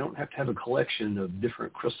 You don't have to have a collection of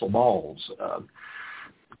different crystal balls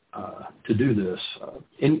to do this.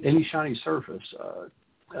 Any shiny surface,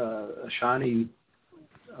 a shiny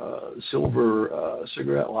silver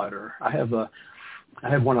cigarette lighter. I have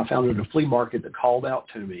one I found at a flea market that called out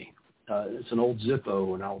to me. It's an old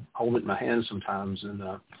Zippo, and I'll hold it in my hand sometimes and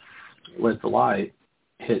let the light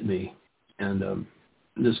hit me, and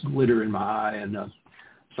this glitter in my eye, and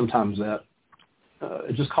sometimes that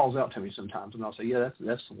it just calls out to me sometimes, and I'll say, yeah,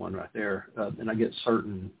 that's the one right there, and I get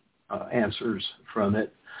certain answers from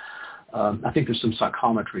it. I think there's some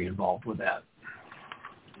psychometry involved with that.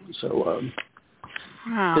 So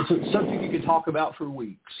it's something you could talk about for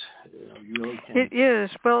weeks. You really can. It is.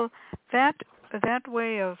 Well, that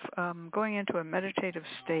way of going into a meditative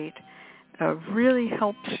state really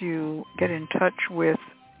helps you get in touch with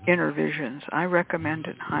inner visions. I recommend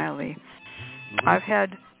it highly. Mm-hmm. I've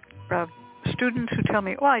had students who tell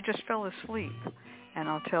me, well, I just fell asleep. And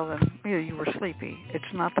I'll tell them, yeah, you were sleepy.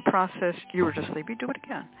 It's not the process. You were just sleepy. Do it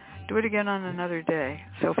again. Do it again on another day.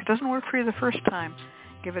 So if it doesn't work for you the first time,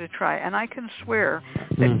 give it a try. And I can swear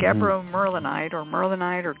that Gabbro Merlinite or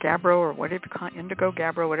Gabbro or whatever, Indigo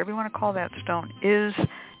Gabbro, whatever you want to call that stone, is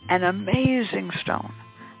an amazing stone.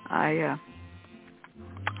 I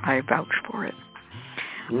vouch for it.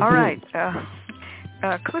 Mm-hmm. All right.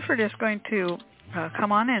 Clifford is going to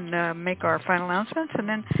come on and make our final announcements, and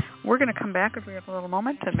then we're going to come back if we have a little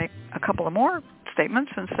moment and make a couple of more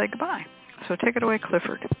statements and say goodbye. So take it away,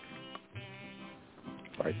 Clifford.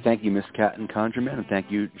 All right. Thank you, Miss Cat and ConjureMan, and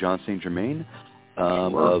thank you, John St. Germain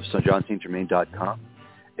of johnstgermain.com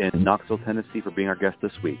in Knoxville, Tennessee, for being our guest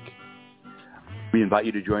this week. We invite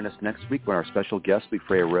you to join us next week when our special guest will be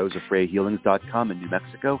Freya Rose of FreyaHealings.com in New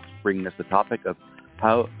Mexico, bringing us the topic of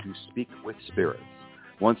how to speak with spirits.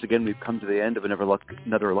 Once again, we've come to the end of another Lucky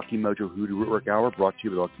Mojo Hoodoo Rootwork Hour brought to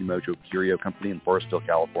you by the Lucky Mojo Curio Company in Forestville,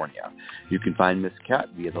 California. You can find Miss Cat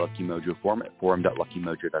via the Lucky Mojo forum at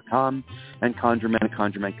forum.luckymojo.com and ConjureMan at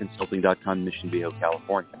ConjureManConsulting.com, Mission Viejo,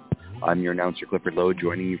 California. I'm your announcer, Clifford Lowe,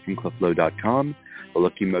 joining you from CliffLowe.com. The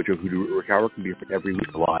Lucky Mojo Hoodoo Rootwork Hour can be heard every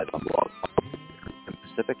week live on Blog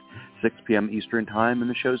Pacific, 6 p.m. Eastern Time, and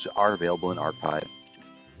the shows are available in archive.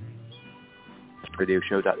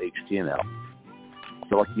 Radioshow.html.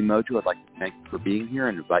 The Lucky Mojo, I'd like to thank you for being here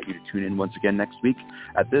and invite you to tune in once again next week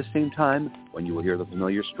at this same time when you will hear the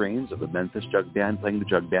familiar strains of the Memphis Jug Band playing the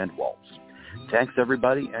Jug Band Waltz. Thanks,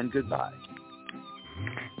 everybody, and goodbye.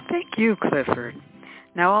 Thank you, Clifford.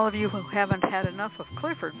 Now, all of you who haven't had enough of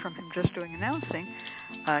Clifford from him just doing announcing,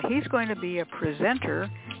 he's going to be a presenter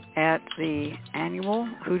at the annual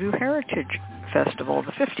Hoodoo Heritage Festival,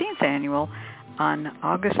 the 15th annual, on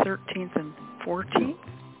August 13th and 14th,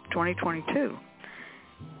 2022.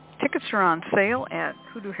 Tickets are on sale at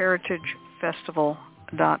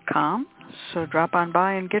hoodooheritagefestival.com, so drop on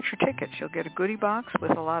by and get your tickets. You'll get a goodie box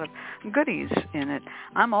with a lot of goodies in it.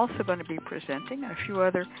 I'm also going to be presenting, and a few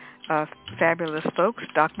other fabulous folks.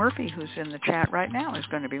 Doc Murphy, who's in the chat right now, is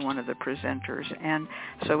going to be one of the presenters, and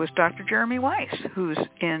so is Dr. Jeremy Weiss, who's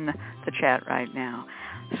in the chat right now.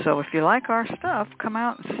 So if you like our stuff, come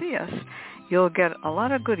out and see us. You'll get a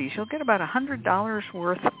lot of goodies. You'll get about $100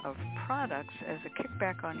 worth of products as a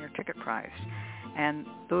kickback on your ticket price. And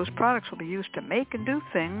those products will be used to make and do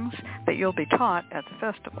things that you'll be taught at the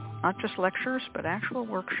festival. Not just lectures, but actual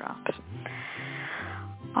workshops.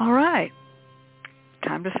 All right.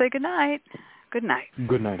 Time to say goodnight. Good night.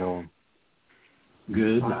 Good night, all.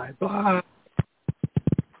 Good night. Bye.